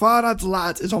of is a Farhad's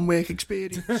lad is on work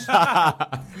experience,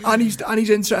 and he's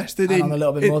interested in a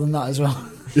little bit more than that as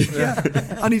well. Yeah,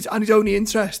 and he's only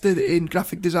interested in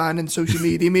graphic design and social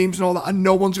media memes and all that, and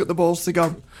no one's got the balls to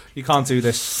go. You can't do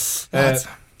this.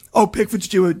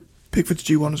 Pickford's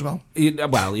due one as well. He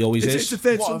always is. It's the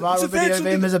third video of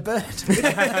him as a bird.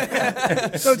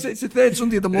 So it's the third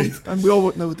Sunday of the month, and we all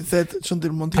know the third Sunday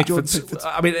of the month. Pickford.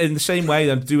 I mean, in the same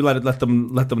way, I do let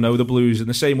them know the Blues. In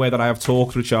the same way that I have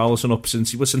talked Richarlison up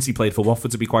since he played for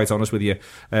Watford, to be quite honest with you,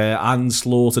 and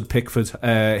slaughtered Pickford.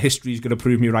 History's going to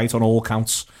prove me right on all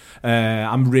counts.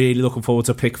 I'm really looking forward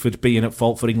to Pickford being at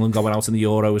fault for England going out in the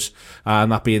Euros,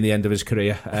 and that being the end of his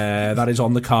career. That is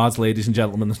on the cards, ladies and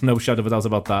gentlemen. There's no shadow of a doubt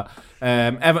about that.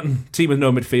 Everton, team with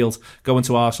no midfield, going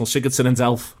to Arsenal. Sigurdsson and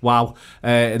Delph, wow,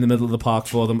 in the middle of the park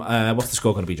for them. What's the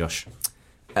score going to be, Josh?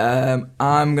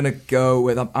 I'm going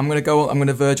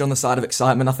to verge on the side of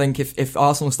excitement. I think if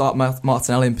Arsenal start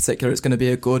Martinelli in particular, it's going to be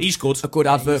a good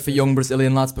advert for young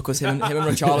Brazilian lads, because him and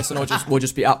Richarlison will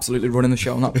just be absolutely running the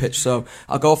show on that pitch. So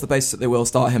I'll go off the basis that they will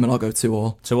start him, and I'll go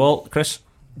 2-2. 2-2, Chris?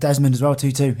 Desmond as well,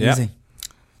 2-2. Yeah. Easy.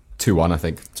 2-1, I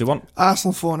think. 2-1.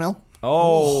 Arsenal 4-0.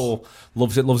 Oh,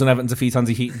 loves an Everton defeat,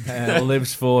 Andy Heaton.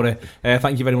 Lives for it.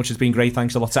 Thank you very much. It's been great.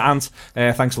 Thanks a lot to Ant.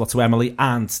 Thanks a lot to Emily,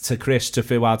 and to Chris, to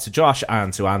Fuad, to Josh,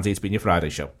 and to Andy. It's been your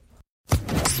Friday show.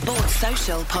 Sports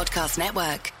Social Podcast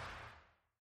Network.